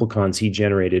of amplicons he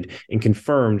generated and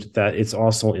confirmed that it's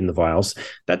also in the vials.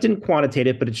 That didn't quantitate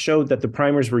it, but it showed that the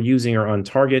primers we're using are on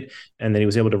target, and then he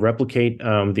was able to replicate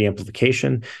the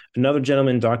amplification. Another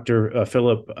gentleman, Dr.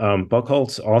 Philip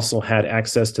Buchholz, also had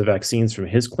access to vaccines from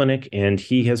his clinic, and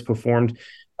he has performed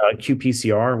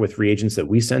qPCR with reagents that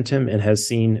we sent him and has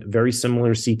seen very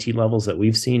similar CT levels that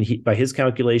we've seen. By his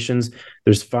calculations,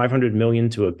 there's 500 million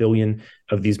to a billion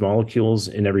of these molecules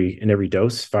in every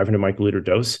dose, 500 microliter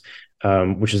dose,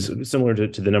 which is similar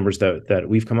to the numbers that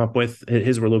we've come up with.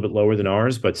 His were a little bit lower than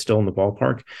ours, but still in the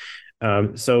ballpark.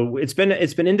 So it's been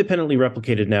independently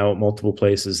replicated now at multiple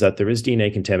places that there is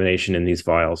DNA contamination in these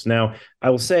vials. Now,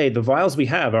 I will say the vials we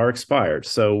have are expired,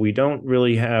 so we don't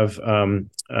really have,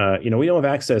 we don't have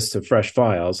access to fresh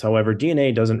vials. However,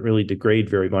 DNA doesn't really degrade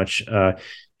very much,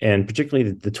 and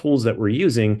particularly the tools that we're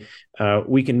using,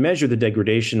 we can measure the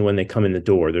degradation when they come in the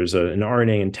door. There's an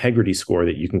RNA integrity score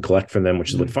that you can collect from them, which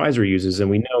is what Pfizer uses,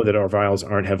 and we know that our vials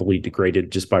aren't heavily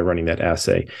degraded just by running that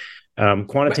assay.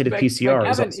 Quantitative PCR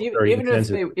is also very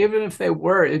intensive. Even if they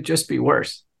were, it'd just be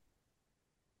worse,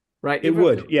 right? It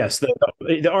would, yes. The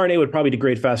RNA would probably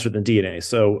degrade faster than DNA.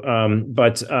 So,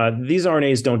 but these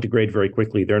RNAs don't degrade very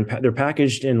quickly. They're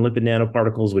packaged in lipid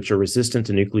nanoparticles, which are resistant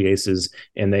to nucleases,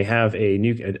 and they have a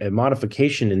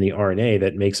modification in the RNA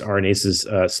that makes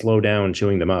RNases slow down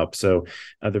chewing them up. So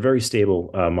they're very stable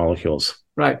molecules.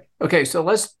 Right. Okay. So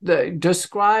let's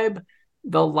describe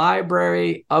the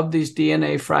library of these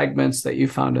DNA fragments that you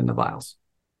found in the vials.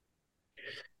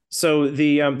 So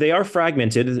they are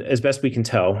fragmented as best we can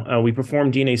tell. We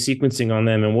performed DNA sequencing on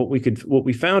them, and what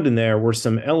we found in there were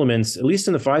some elements, at least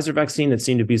in the Pfizer vaccine, that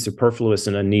seemed to be superfluous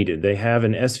and unneeded. They have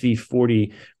an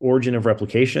SV40 origin of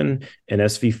replication, an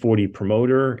SV40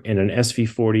 promoter, and an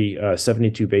SV40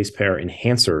 72 base pair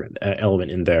enhancer element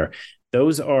in there.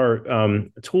 Those are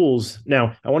tools.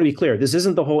 Now, I want to be clear. This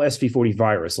isn't the whole SV40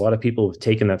 virus. A lot of people have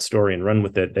taken that story and run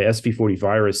with it. The SV40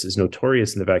 virus is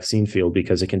notorious in the vaccine field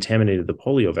because it contaminated the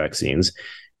polio vaccines.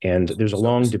 And there's a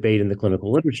long debate in the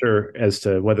clinical literature as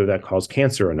to whether that caused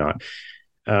cancer or not.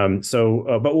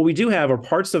 But what we do have are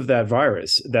parts of that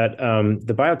virus that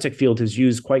the biotech field has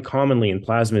used quite commonly in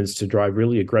plasmids to drive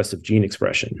really aggressive gene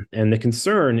expression. And the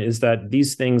concern is that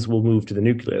these things will move to the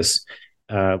nucleus.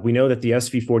 We know that the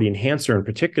SV40 enhancer in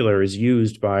particular is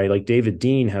used by, like David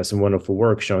Dean has some wonderful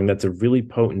work showing that's a really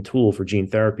potent tool for gene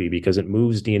therapy because it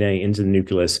moves DNA into the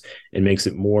nucleus and makes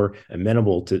it more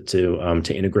amenable to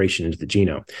integration into the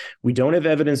genome. We don't have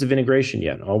evidence of integration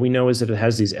yet. All we know is that it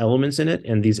has these elements in it,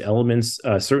 and these elements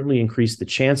certainly increase the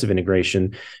chance of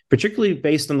integration, particularly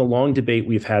based on the long debate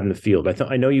we've had in the field.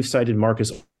 I know you've cited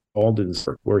Marcus Alden's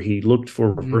work where he looked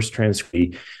for reverse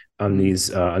transcriptase on these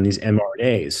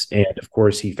mRNAs. And of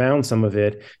course, he found some of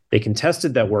it. They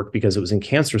contested that work because it was in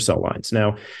cancer cell lines.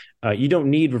 Now, you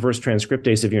don't need reverse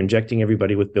transcriptase if you're injecting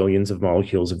everybody with billions of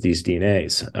molecules of these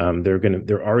DNAs.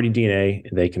 They're already DNA.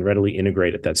 They can readily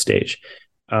integrate at that stage.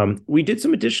 We did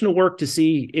some additional work to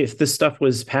see if this stuff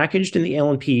was packaged in the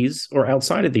LNPs or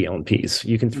outside of the LNPs.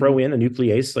 You can throw in a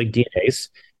nuclease like DNase,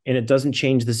 and it doesn't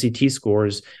change the CT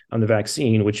scores on the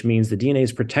vaccine, which means the DNA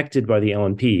is protected by the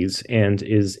LNPs and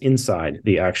is inside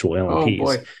the actual LNPs. Oh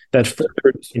boy. That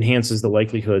further enhances the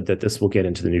likelihood that this will get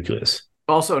into the nucleus.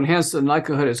 Also enhances the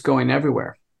likelihood it's going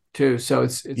everywhere too. So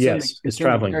it's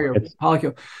traveling.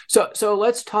 Molecule. So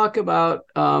let's talk about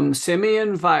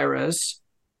simian virus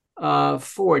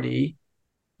 40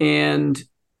 and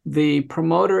the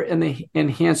promoter and the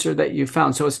enhancer that you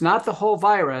found. So it's not the whole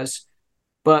virus,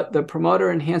 but the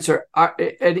promoter enhancer.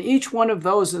 At each one of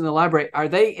those in the library, are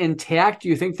they intact? Do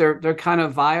you think they're kind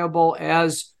of viable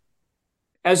as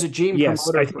a gene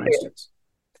promoter, for instance?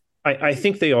 I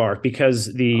think they are,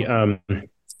 because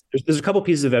there's a couple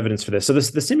pieces of evidence for this. So the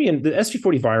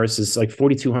SV40 virus is like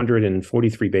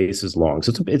 4,243 bases long.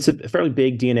 So it's a fairly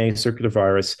big DNA circular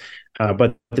virus,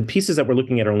 but the pieces that we're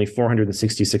looking at are only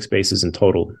 466 bases in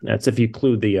total. That's if you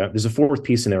include there's a fourth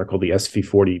piece in there called the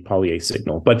SV40 polyase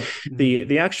signal. But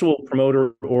the actual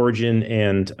promoter, origin,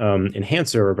 and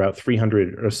enhancer are about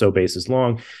 300 or so bases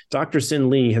long. Dr. Sin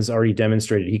Lee has already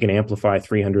demonstrated he can amplify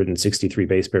 363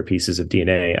 base pair pieces of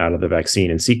DNA out of the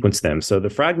vaccine and sequence them. So the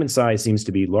fragment size seems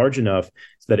to be large enough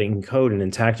so that it can code an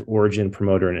intact origin,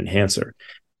 promoter, and enhancer.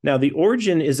 Now, the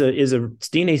origin is a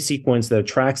DNA sequence that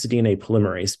attracts the DNA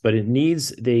polymerase, but it needs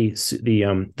the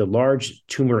large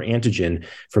tumor antigen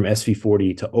from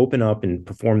SV40 to open up and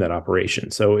perform that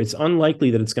operation. So it's unlikely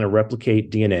that it's going to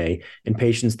replicate DNA in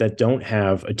patients that don't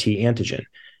have a T antigen.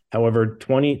 However,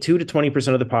 2 to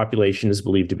 20% of the population is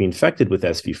believed to be infected with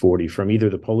SV40 from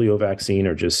either the polio vaccine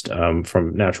or just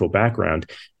from natural background.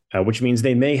 Which means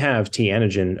they may have T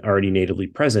antigen already natively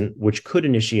present, which could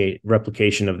initiate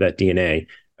replication of that DNA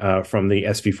from the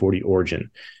SV40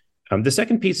 origin. The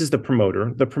second piece is the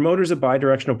promoter. The promoter is a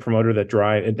bidirectional promoter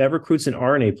that recruits an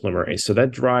RNA polymerase, so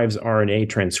that drives RNA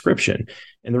transcription.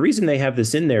 And the reason they have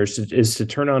this in there is to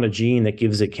turn on a gene that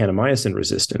gives it kanamycin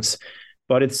resistance.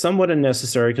 But it's somewhat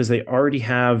unnecessary because they already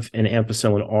have an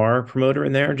ampicillin R promoter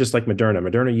in there, just like Moderna.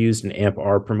 Moderna used an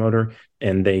AMP-R promoter,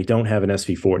 and they don't have an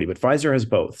SV40, but Pfizer has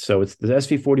both. So the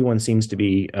SV40 one seems to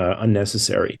be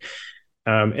unnecessary.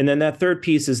 And then that third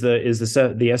piece is the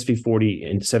SV40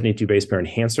 and 72 base pair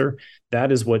enhancer.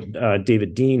 That is what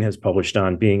David Dean has published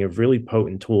on being a really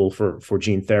potent tool for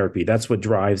gene therapy. That's what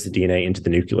drives the DNA into the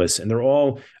nucleus, and they're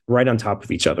all right on top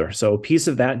of each other. So a piece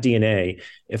of that DNA,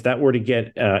 if that were to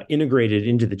get integrated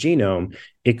into the genome,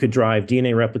 it could drive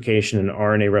DNA replication and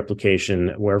RNA replication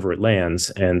wherever it lands.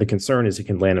 And the concern is it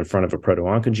can land in front of a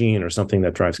proto-oncogene or something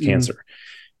that drives cancer.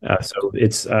 So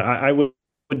it's I would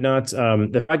not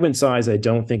the fragment size I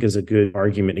don't think is a good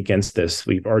argument against this.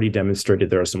 We've already demonstrated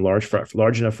there are some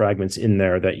large enough fragments in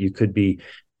there that you could be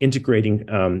integrating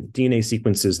DNA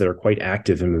sequences that are quite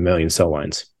active in mammalian cell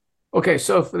lines. Okay,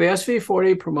 so for the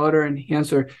SV40 promoter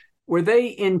enhancer, were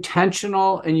they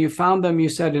intentional? And you found them, you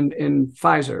said, in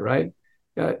Pfizer, right?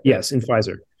 Yes, in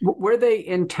Pfizer. Were they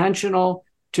intentional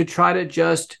to try to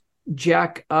just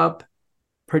jack up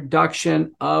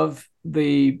production of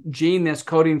the gene that's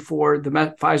coding for the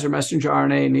Pfizer messenger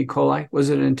RNA and E. coli? Was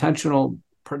it an intentional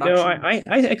production? No,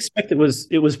 I expect it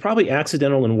was probably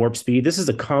accidental in warp speed. This is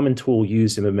a common tool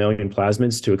used in mammalian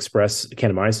plasmids to express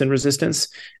kanamycin resistance.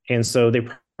 And so they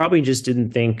probably just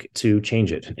didn't think to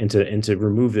change it and to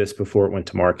remove this before it went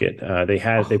to market.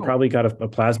 They probably got a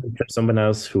plasmid from someone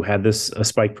else who had a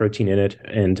spike protein in it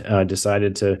and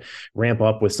decided to ramp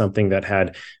up with something that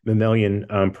had mammalian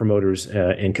promoters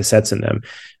and cassettes in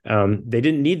them. They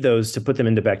didn't need those to put them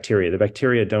into bacteria. The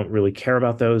bacteria don't really care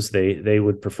about those. They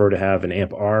would prefer to have an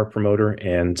AMP-R promoter,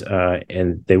 and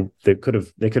they could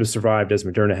have survived as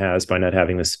Moderna has by not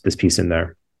having this piece in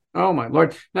there. Oh my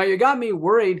Lord! Now you got me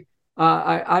worried.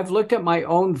 I've looked at my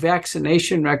own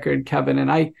vaccination record, Kevin,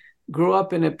 and I grew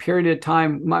up in a period of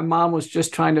time. My mom was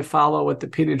just trying to follow what the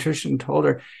pediatrician told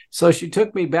her. So she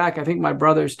took me back. I think my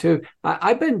brothers too.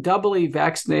 I've been doubly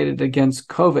vaccinated against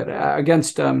COVID,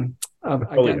 against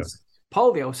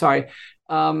polio. Sorry.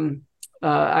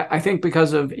 I think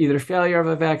because of either failure of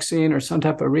a vaccine or some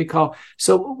type of recall.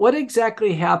 So what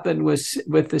exactly happened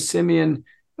with the simian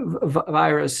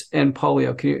virus and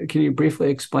polio? Can you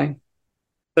briefly explain?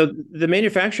 So the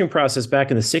manufacturing process back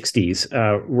in the 60s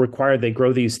required they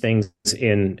grow these things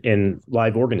in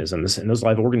live organisms, and those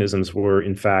live organisms were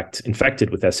in fact infected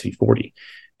with SV40.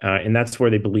 And that's where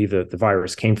they believe that the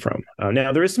virus came from.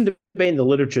 Now, there is some debate in the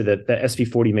literature that the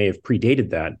SV40 may have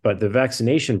predated that, but the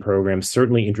vaccination program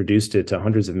certainly introduced it to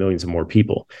hundreds of millions of more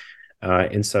people.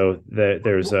 And so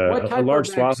there's a large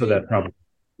swath of that problem.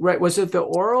 Right. Was it the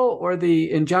oral or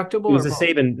the injectable? It was a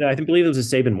Sabin. I believe it was a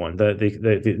Sabin one. I think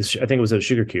it was a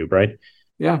sugar cube, right?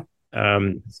 Yeah.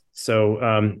 Now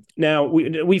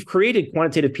we've created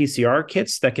quantitative PCR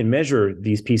kits that can measure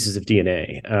these pieces of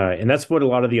DNA. And that's what a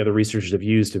lot of the other researchers have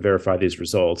used to verify these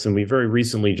results. And we very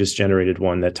recently just generated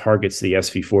one that targets the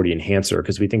SV40 enhancer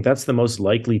because we think that's the most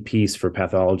likely piece for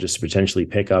pathologists to potentially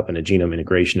pick up in a genome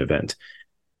integration event.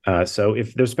 So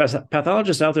if there's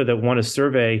pathologists out there that want to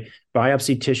survey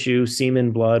biopsy tissue,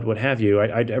 semen, blood, what have you,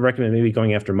 I recommend maybe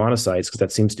going after monocytes because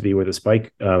that seems to be where the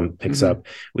spike picks up.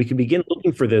 We can begin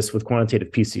looking for this with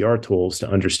quantitative PCR tools to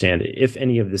understand if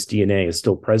any of this DNA is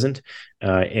still present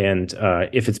and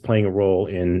if it's playing a role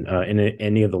in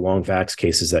any of the long VAX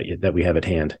cases that we have at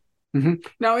hand.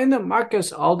 Now, in the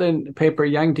Marcus Alden paper,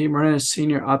 Yang D. Marinas,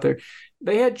 senior author,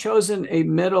 they had chosen a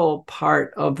middle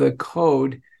part of the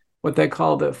code, what they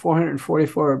call the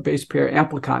 444 base pair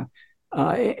amplicon.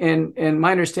 And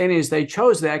my understanding is they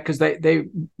chose that because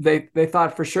they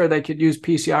thought for sure they could use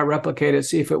PCR replicate it,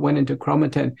 see if it went into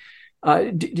chromatin.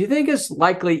 Do you think it's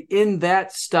likely in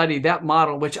that study, that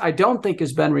model, which I don't think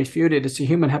has been refuted, it's a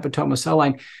human hepatoma cell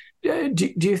line, do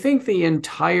you think the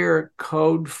entire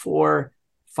code for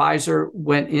Pfizer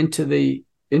went into the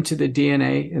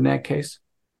DNA in that case?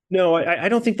 No, I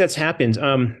don't think that's happened.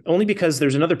 Only because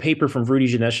there's another paper from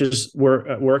Rudy Janesh's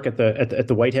work at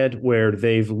the Whitehead where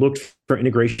they've looked for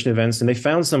integration events and they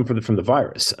found some from the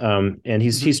virus. And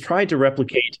he's tried to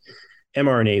replicate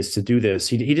mRNAs to do this.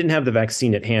 He didn't have the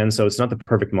vaccine at hand, so it's not the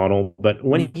perfect model. But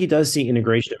when he does see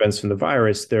integration events from the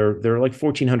virus, they're like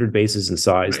 1,400 bases in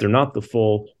size. They're not the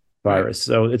full virus,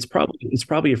 so it's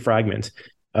probably a fragment.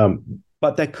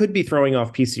 But that could be throwing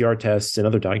off PCR tests and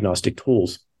other diagnostic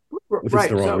tools. If it's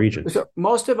the wrong region. So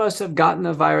most of us have gotten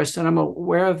the virus, and I'm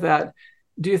aware of that.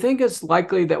 Do you think it's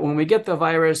likely that when we get the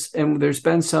virus and there's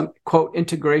been some, quote,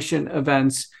 integration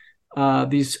events,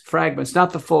 these fragments,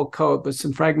 not the full code, but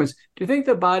some fragments, do you think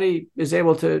the body is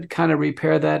able to kind of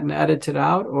repair that and edit it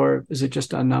out, or is it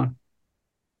just unknown?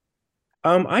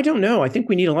 I don't know. I think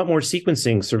we need a lot more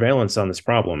sequencing surveillance on this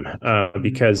problem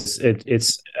because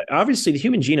it's obviously the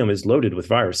human genome is loaded with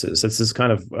viruses. This is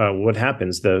kind of what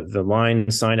happens. The line,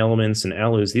 sign elements, and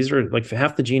ALUs. These are like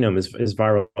half the genome is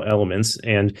viral elements,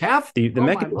 and half the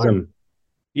mechanism.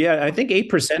 Yeah, I think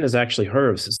 8% is actually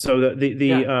HERVs. So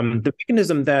the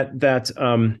mechanism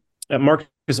that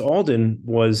Marcus Alden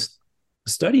was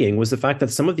studying was the fact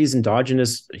that some of these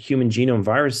endogenous human genome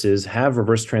viruses have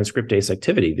reverse transcriptase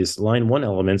activity. These line 1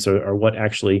 elements are what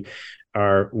actually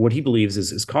are what he believes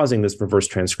is causing this reverse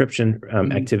transcription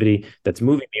activity that's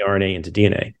moving the RNA into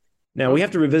DNA. Now, we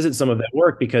have to revisit some of that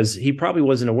work because he probably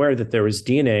wasn't aware that there was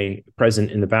DNA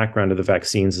present in the background of the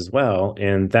vaccines as well,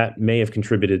 and that may have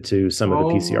contributed to some of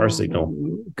the PCR signal.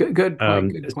 Good point.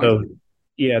 Good point. So,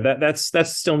 yeah, that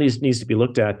still needs to be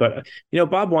looked at. But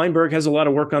Bob Weinberg has a lot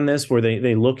of work on this, where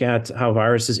they look at how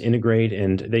viruses integrate,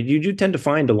 and you do tend to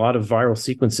find a lot of viral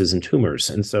sequences in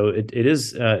tumors, and so it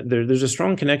is there's a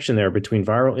strong connection there between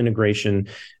viral integration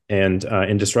and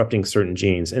disrupting certain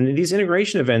genes. And these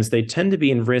integration events, they tend to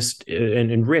be enriched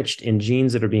in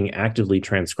genes that are being actively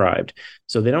transcribed.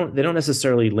 So they don't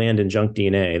necessarily land in junk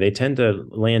DNA. They tend to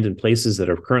land in places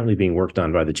that are currently being worked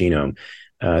on by the genome.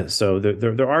 So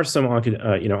there are some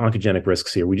oncogenic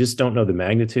risks here. We just don't know the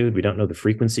magnitude. We don't know the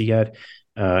frequency yet,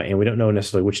 and we don't know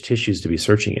necessarily which tissues to be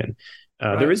searching in.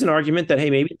 There is an argument that,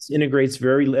 hey, maybe it integrates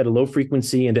at a low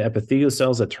frequency into epithelial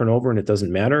cells that turn over and it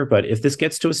doesn't matter. But if this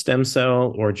gets to a stem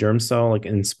cell or a germ cell, like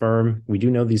in sperm, we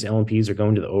do know these LNPs are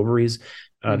going to the ovaries,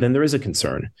 then there is a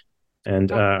concern.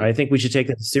 And I think we should take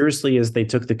that seriously as they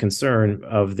took the concern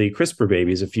of the CRISPR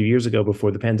babies a few years ago before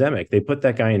the pandemic. They put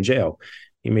that guy in jail.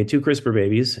 He made 2 CRISPR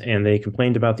babies, and they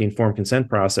complained about the informed consent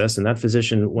process, and that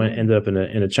physician ended up in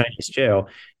a Chinese jail.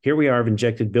 Here we are, have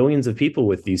injected billions of people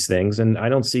with these things, and I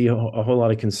don't see a whole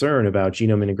lot of concern about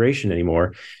genome integration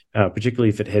anymore, particularly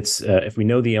if it hits, if we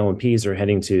know the LNPs are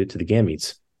heading to the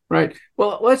gametes. Right.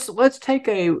 Well, let's take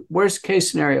a worst case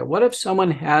scenario. What if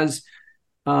someone has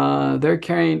they're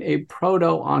carrying a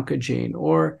proto-oncogene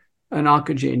or an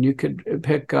oncogene? You could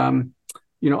pick a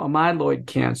myeloid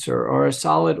cancer or a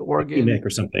solid organ. CMYC or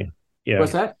something. Yeah.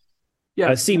 What's that? Yeah.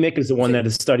 CMYC is the one that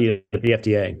is studied at the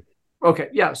FDA. Okay.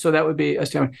 Yeah. So that would be a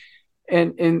stem.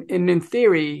 And in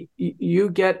theory,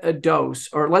 you get a dose,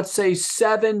 or let's say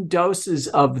 7 doses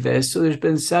of this. So there's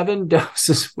been 7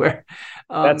 doses where.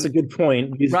 That's a good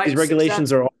point. These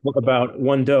regulations are all about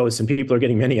 1 dose, and people are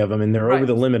getting many of them, and they're over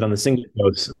the limit on the single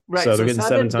dose. Right. So they're getting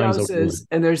 7 times doses,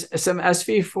 and there's some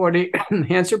SV40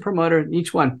 enhancer promoter in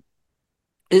each one.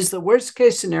 Is the worst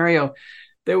case scenario,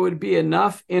 there would be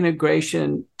enough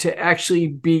integration to actually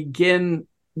begin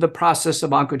the process of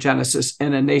oncogenesis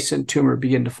and a nascent tumor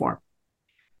begin to form?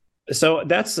 So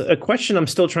that's a question I'm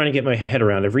still trying to get my head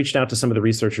around. I've reached out to some of the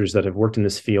researchers that have worked in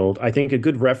this field. I think a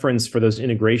good reference for those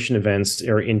integration events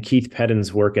are in Keith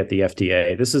Pettin's work at the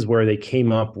FDA. This is where they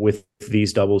came up with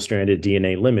these double-stranded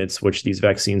DNA limits, which these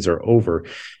vaccines are over.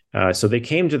 So they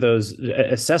came to those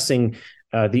assessing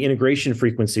the integration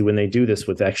frequency when they do this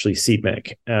with actually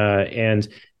CMIC. And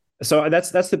so that's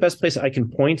the best place I can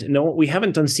point. No, we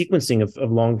haven't done sequencing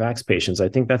of long vax patients. I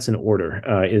think that's in order,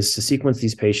 is to sequence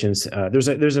these patients. There's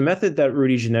a method that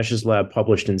Rudy Janesh's lab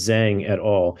published in Zhang et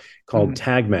al. Called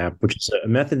TagMap, which is a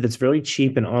method that's very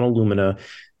cheap and on Illumina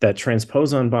that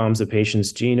transposon bombs a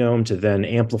patient's genome to then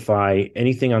amplify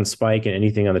anything on spike and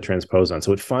anything on the transposon.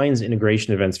 So it finds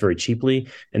integration events very cheaply,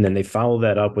 and then they follow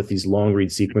that up with these long read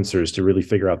sequencers to really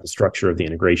figure out the structure of the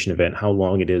integration event, how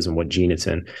long it is, and what gene it's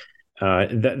in.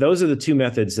 Those are the two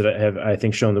methods that have, I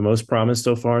think, shown the most promise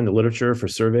so far in the literature for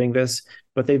surveying this,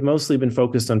 but they've mostly been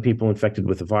focused on people infected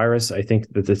with the virus. I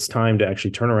think that it's time to actually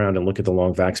turn around and look at the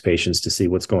long vax patients to see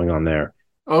what's going on there.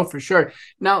 Oh, for sure.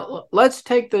 Now, let's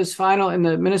take this final, in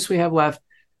the minutes we have left,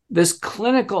 this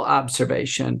clinical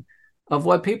observation of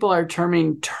what people are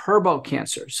terming turbo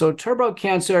cancer. So turbo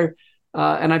cancer,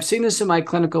 and I've seen this in my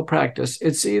clinical practice,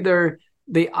 it's either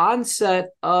the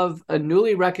onset of a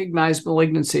newly recognized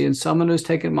malignancy in someone who's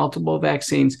taken multiple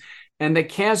vaccines, and the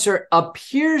cancer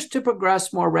appears to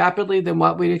progress more rapidly than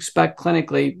what we'd expect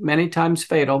clinically, many times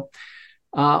fatal,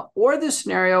 or the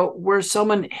scenario where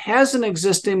someone has an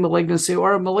existing malignancy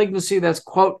or a malignancy that's,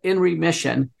 quote, in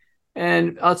remission.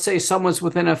 And let's say someone's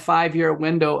within a 5-year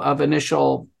window of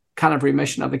initial kind of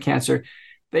remission of the cancer.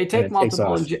 They take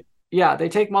they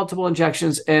take multiple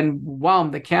injections, and wow,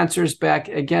 the cancer is back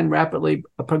again, rapidly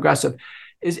progressive.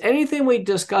 Is anything we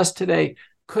discussed today,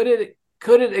 could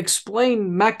it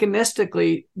explain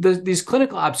mechanistically these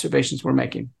clinical observations we're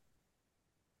making?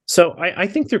 So I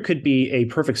think there could be a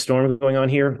perfect storm going on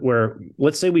here where,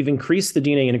 let's say we've increased the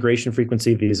DNA integration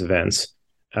frequency of these events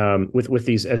with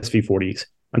these SV40s.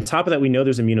 On top of that, we know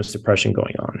there's immunosuppression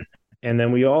going on. And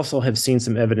then we also have seen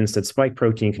some evidence that spike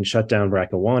protein can shut down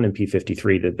BRCA1 and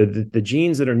P53, the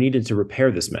genes that are needed to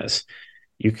repair this mess.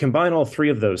 You combine all three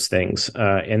of those things,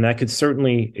 and that could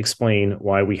certainly explain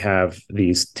why we have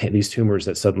these tumors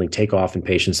that suddenly take off in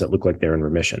patients that look like they're in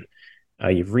remission.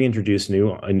 You've reintroduced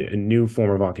a new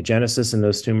form of oncogenesis in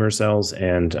those tumor cells,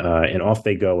 and off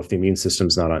they go if the immune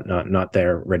system's not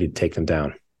there, ready to take them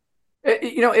down.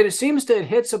 It seems that it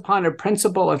hits upon a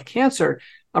principle of cancer.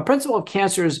 A principle of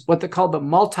cancer is what they call the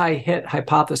multi-hit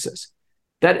hypothesis,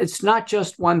 that it's not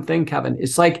just one thing, Kevin.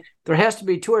 It's like there has to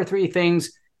be 2 or 3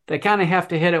 things that kind of have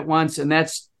to hit at once, and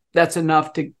that's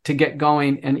enough to get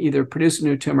going and either produce a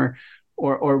new tumor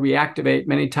or reactivate.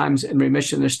 Many times in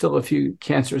remission, there's still a few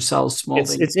cancer cells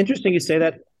smoldering. It's interesting you say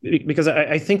that, because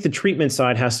I think the treatment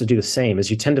side has to do the same, as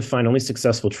you tend to find only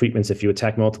successful treatments if you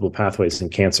attack multiple pathways in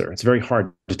cancer. It's very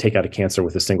hard to take out a cancer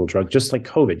with a single drug, just like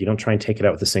COVID. You don't try and take it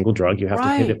out with a single drug. You have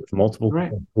to hit it with multiple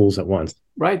tools at once.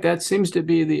 Right. That seems to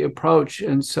be the approach.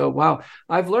 And so, wow,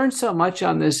 I've learned so much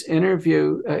on this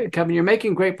interview. Kevin, you're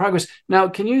making great progress. Now,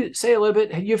 can you say a little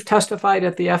bit, you've testified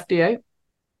at the FDA?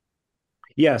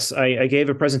 Yes, I gave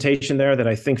a presentation there that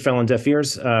I think fell on deaf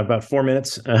ears, about 4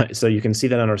 minutes. So you can see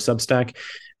that on our Substack.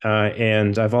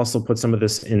 And I've also put some of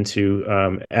this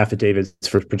into affidavits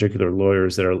for particular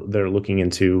lawyers that are looking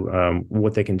into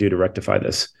what they can do to rectify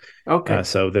this. Okay.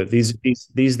 So that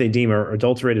these they deem are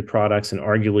adulterated products, and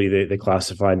arguably they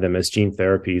classified them as gene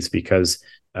therapies because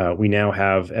we now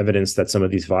have evidence that some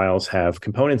of these vials have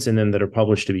components in them that are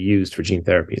published to be used for gene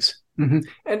therapies. Mm-hmm.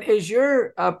 And is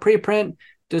your preprint,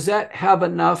 does that have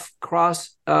enough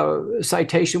cross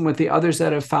citation with the others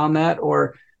that have found that,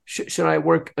 or should I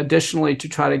work additionally to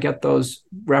try to get those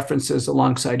references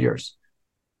alongside yours?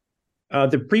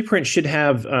 The preprint should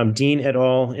have Dean et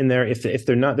al. In there. If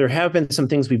they're not, there have been some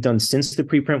things we've done since the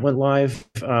preprint went live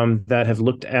that have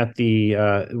looked at the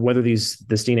whether this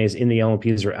DNA is in the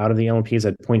LNPs or out of the LNPs.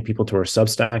 I'd point people to our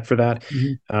Substack for that.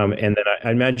 Mm-hmm. And then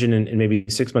I imagine in maybe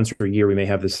 6 months or a year, we may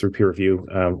have this through peer review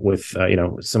with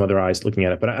some other eyes looking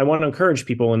at it. But I want to encourage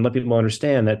people and let people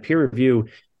understand that peer review,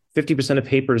 50% of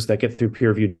papers that get through peer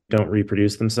review don't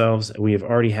reproduce themselves. We have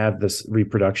already had this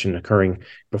reproduction occurring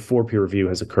before peer review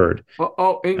has occurred. And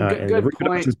the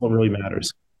reproduction is what really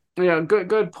matters. Yeah,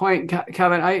 good point,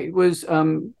 Kevin. I was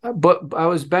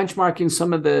benchmarking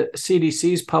some of the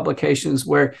CDC's publications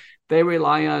where they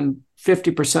rely on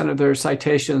 50% of their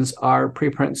citations are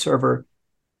preprint server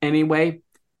anyway.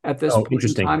 At this point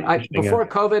in time, before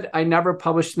COVID, I never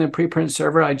published in the preprint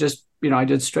server. I just I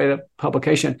did straight up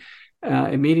publication.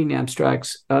 In meeting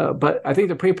abstracts. But I think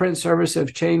the preprint servers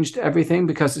have changed everything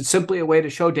because it's simply a way to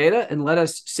show data and let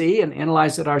us see and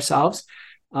analyze it ourselves.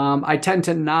 I tend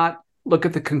to not look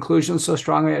at the conclusions so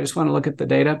strongly. I just want to look at the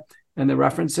data and the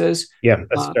references. Yeah,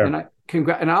 that's fair. And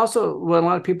I also, what a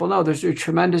lot of people know, there's a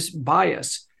tremendous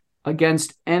bias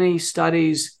against any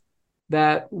studies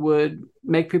that would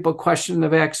make people question the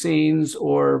vaccines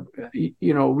or,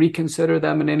 reconsider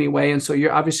them in any way. And so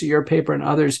your paper and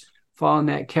others fall in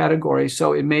that category.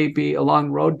 So it may be a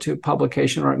long road to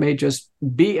publication, or it may just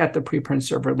be at the preprint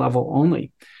server level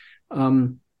only.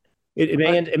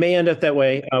 It may end up that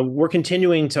way. We're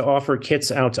continuing to offer kits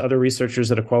out to other researchers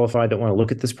that are qualified that want to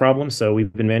look at this problem. So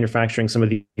we've been manufacturing some of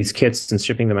these kits and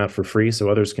shipping them out for free so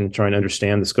others can try and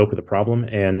understand the scope of the problem.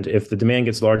 And if the demand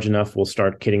gets large enough, we'll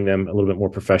start kitting them a little bit more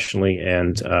professionally.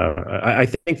 And I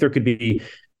think there could be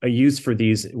a use for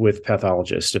these with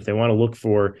pathologists. If they want to look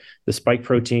for the spike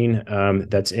protein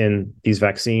that's in these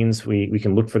vaccines, we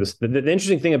can look for this. The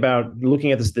interesting thing about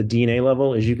looking at this at the DNA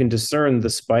level is you can discern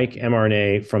the spike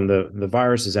mRNA from the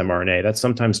virus's mRNA. That's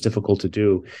sometimes difficult to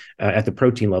do at the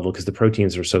protein level because the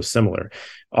proteins are so similar.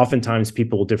 Oftentimes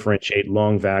people will differentiate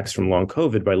long vax from long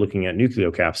COVID by looking at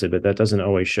nucleocapsid, but that doesn't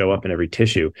always show up in every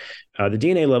tissue. The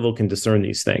DNA level can discern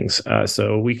these things.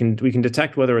 So we can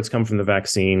detect whether it's come from the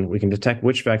vaccine. We can detect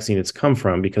which vaccine it's come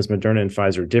from because Moderna and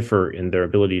Pfizer differ in their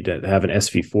ability to have an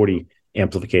SV40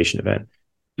 amplification event.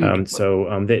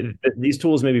 These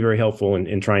tools may be very helpful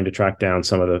in trying to track down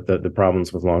some of the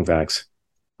problems with long vax.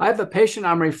 I have a patient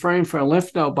I'm referring for a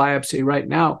lymph node biopsy right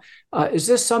now. Is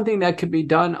this something that could be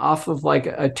done off of like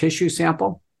a tissue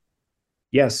sample?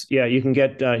 Yes. Yeah. You can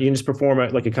just perform a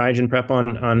QIAGEN prep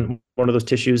on one of those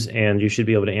tissues, and you should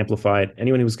be able to amplify it.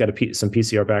 Anyone who's got some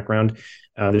PCR background,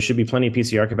 there should be plenty of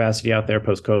PCR capacity out there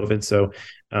post-COVID. So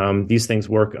these things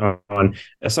work on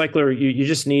a cycler. You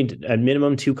just need at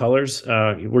minimum 2 colors.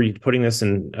 We're putting this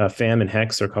in FAM and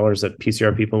hex, are colors that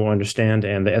PCR people will understand,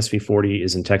 and the SV40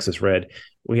 is in Texas red.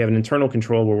 We have an internal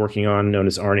control we're working on known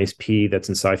as RNase P that's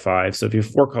in Sci5. So if you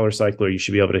have 4-color cycler, you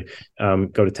should be able to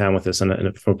go to town with this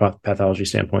from a pathology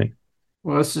standpoint.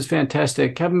 Well, this is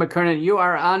fantastic. Kevin McKernan, you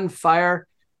are on fire.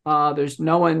 There's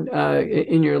no one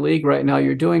in your league right now.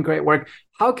 You're doing great work.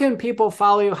 How can people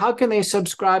follow you? How can they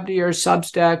subscribe to your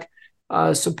Substack,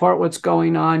 support what's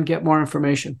going on, get more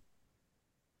information?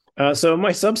 So my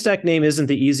Substack name isn't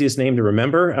the easiest name to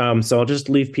remember. So I'll just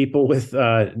leave people with,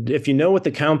 if you know what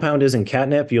the compound is in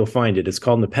catnip, you'll find it. It's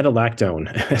called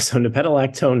nipetolactone. So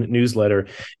nipetolactone newsletter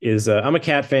is, I'm a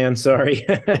cat fan, sorry,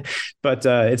 but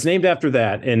it's named after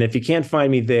that. And if you can't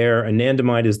find me there,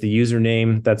 anandamide is the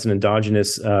username. That's an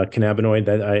endogenous cannabinoid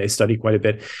that I study quite a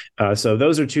bit. So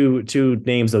those are two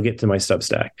names they'll get to my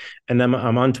Substack. And then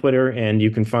I'm on Twitter, and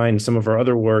you can find some of our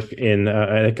other work in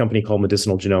a company called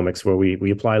Medicinal Genomics, where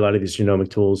we apply a lot of these genomic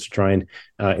tools to try and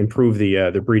improve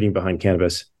the breeding behind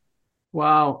cannabis.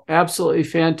 Wow, absolutely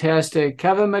fantastic.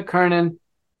 Kevin McKernan,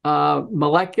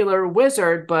 molecular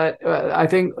wizard, but I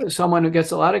think someone who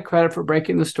gets a lot of credit for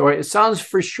breaking the story. It sounds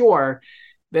for sure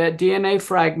that DNA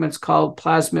fragments called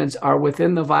plasmids are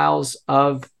within the vials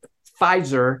of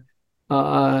Pfizer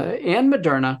and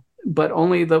Moderna, but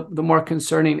only the more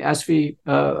concerning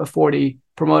SV40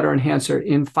 promoter enhancer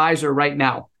in Pfizer right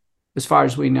now, as far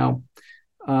as we know.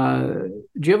 Do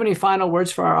you have any final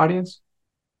words for our audience?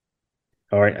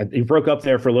 All right, you broke up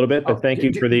there for a little bit, but thank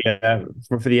you for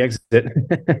the exit.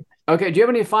 Okay, do you have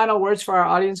any final words for our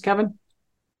audience, Kevin?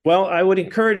 Well, I would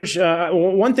encourage,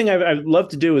 one thing I'd love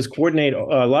to do is coordinate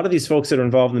a lot of these folks that are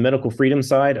involved in the medical freedom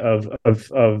side of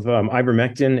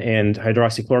ivermectin and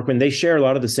hydroxychloroquine. They share a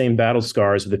lot of the same battle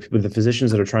scars with the physicians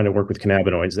that are trying to work with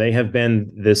cannabinoids. They have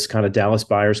been this kind of Dallas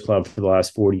Buyers Club for the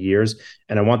last 40 years.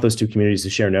 And I want those two communities to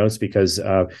share notes because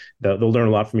they'll learn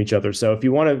a lot from each other. So if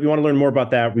you want to learn more about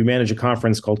that, we manage a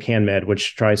conference called CanMed,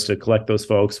 which tries to collect those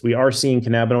folks. We are seeing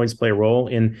cannabinoids play a role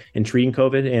in treating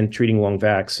COVID and treating long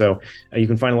vax. So you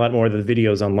can find a lot more of the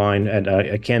videos online at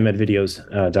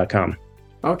canmedvideos.com.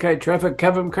 Okay, terrific.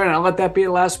 Kevin McKernan, I'll let that be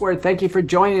the last word. Thank you for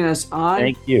joining us on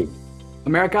Thank you.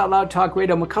 America Out Loud Talk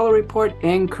Radio, McCullough Report,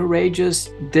 and Courageous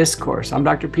Discourse. I'm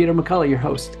Dr. Peter McCullough, your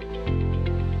host.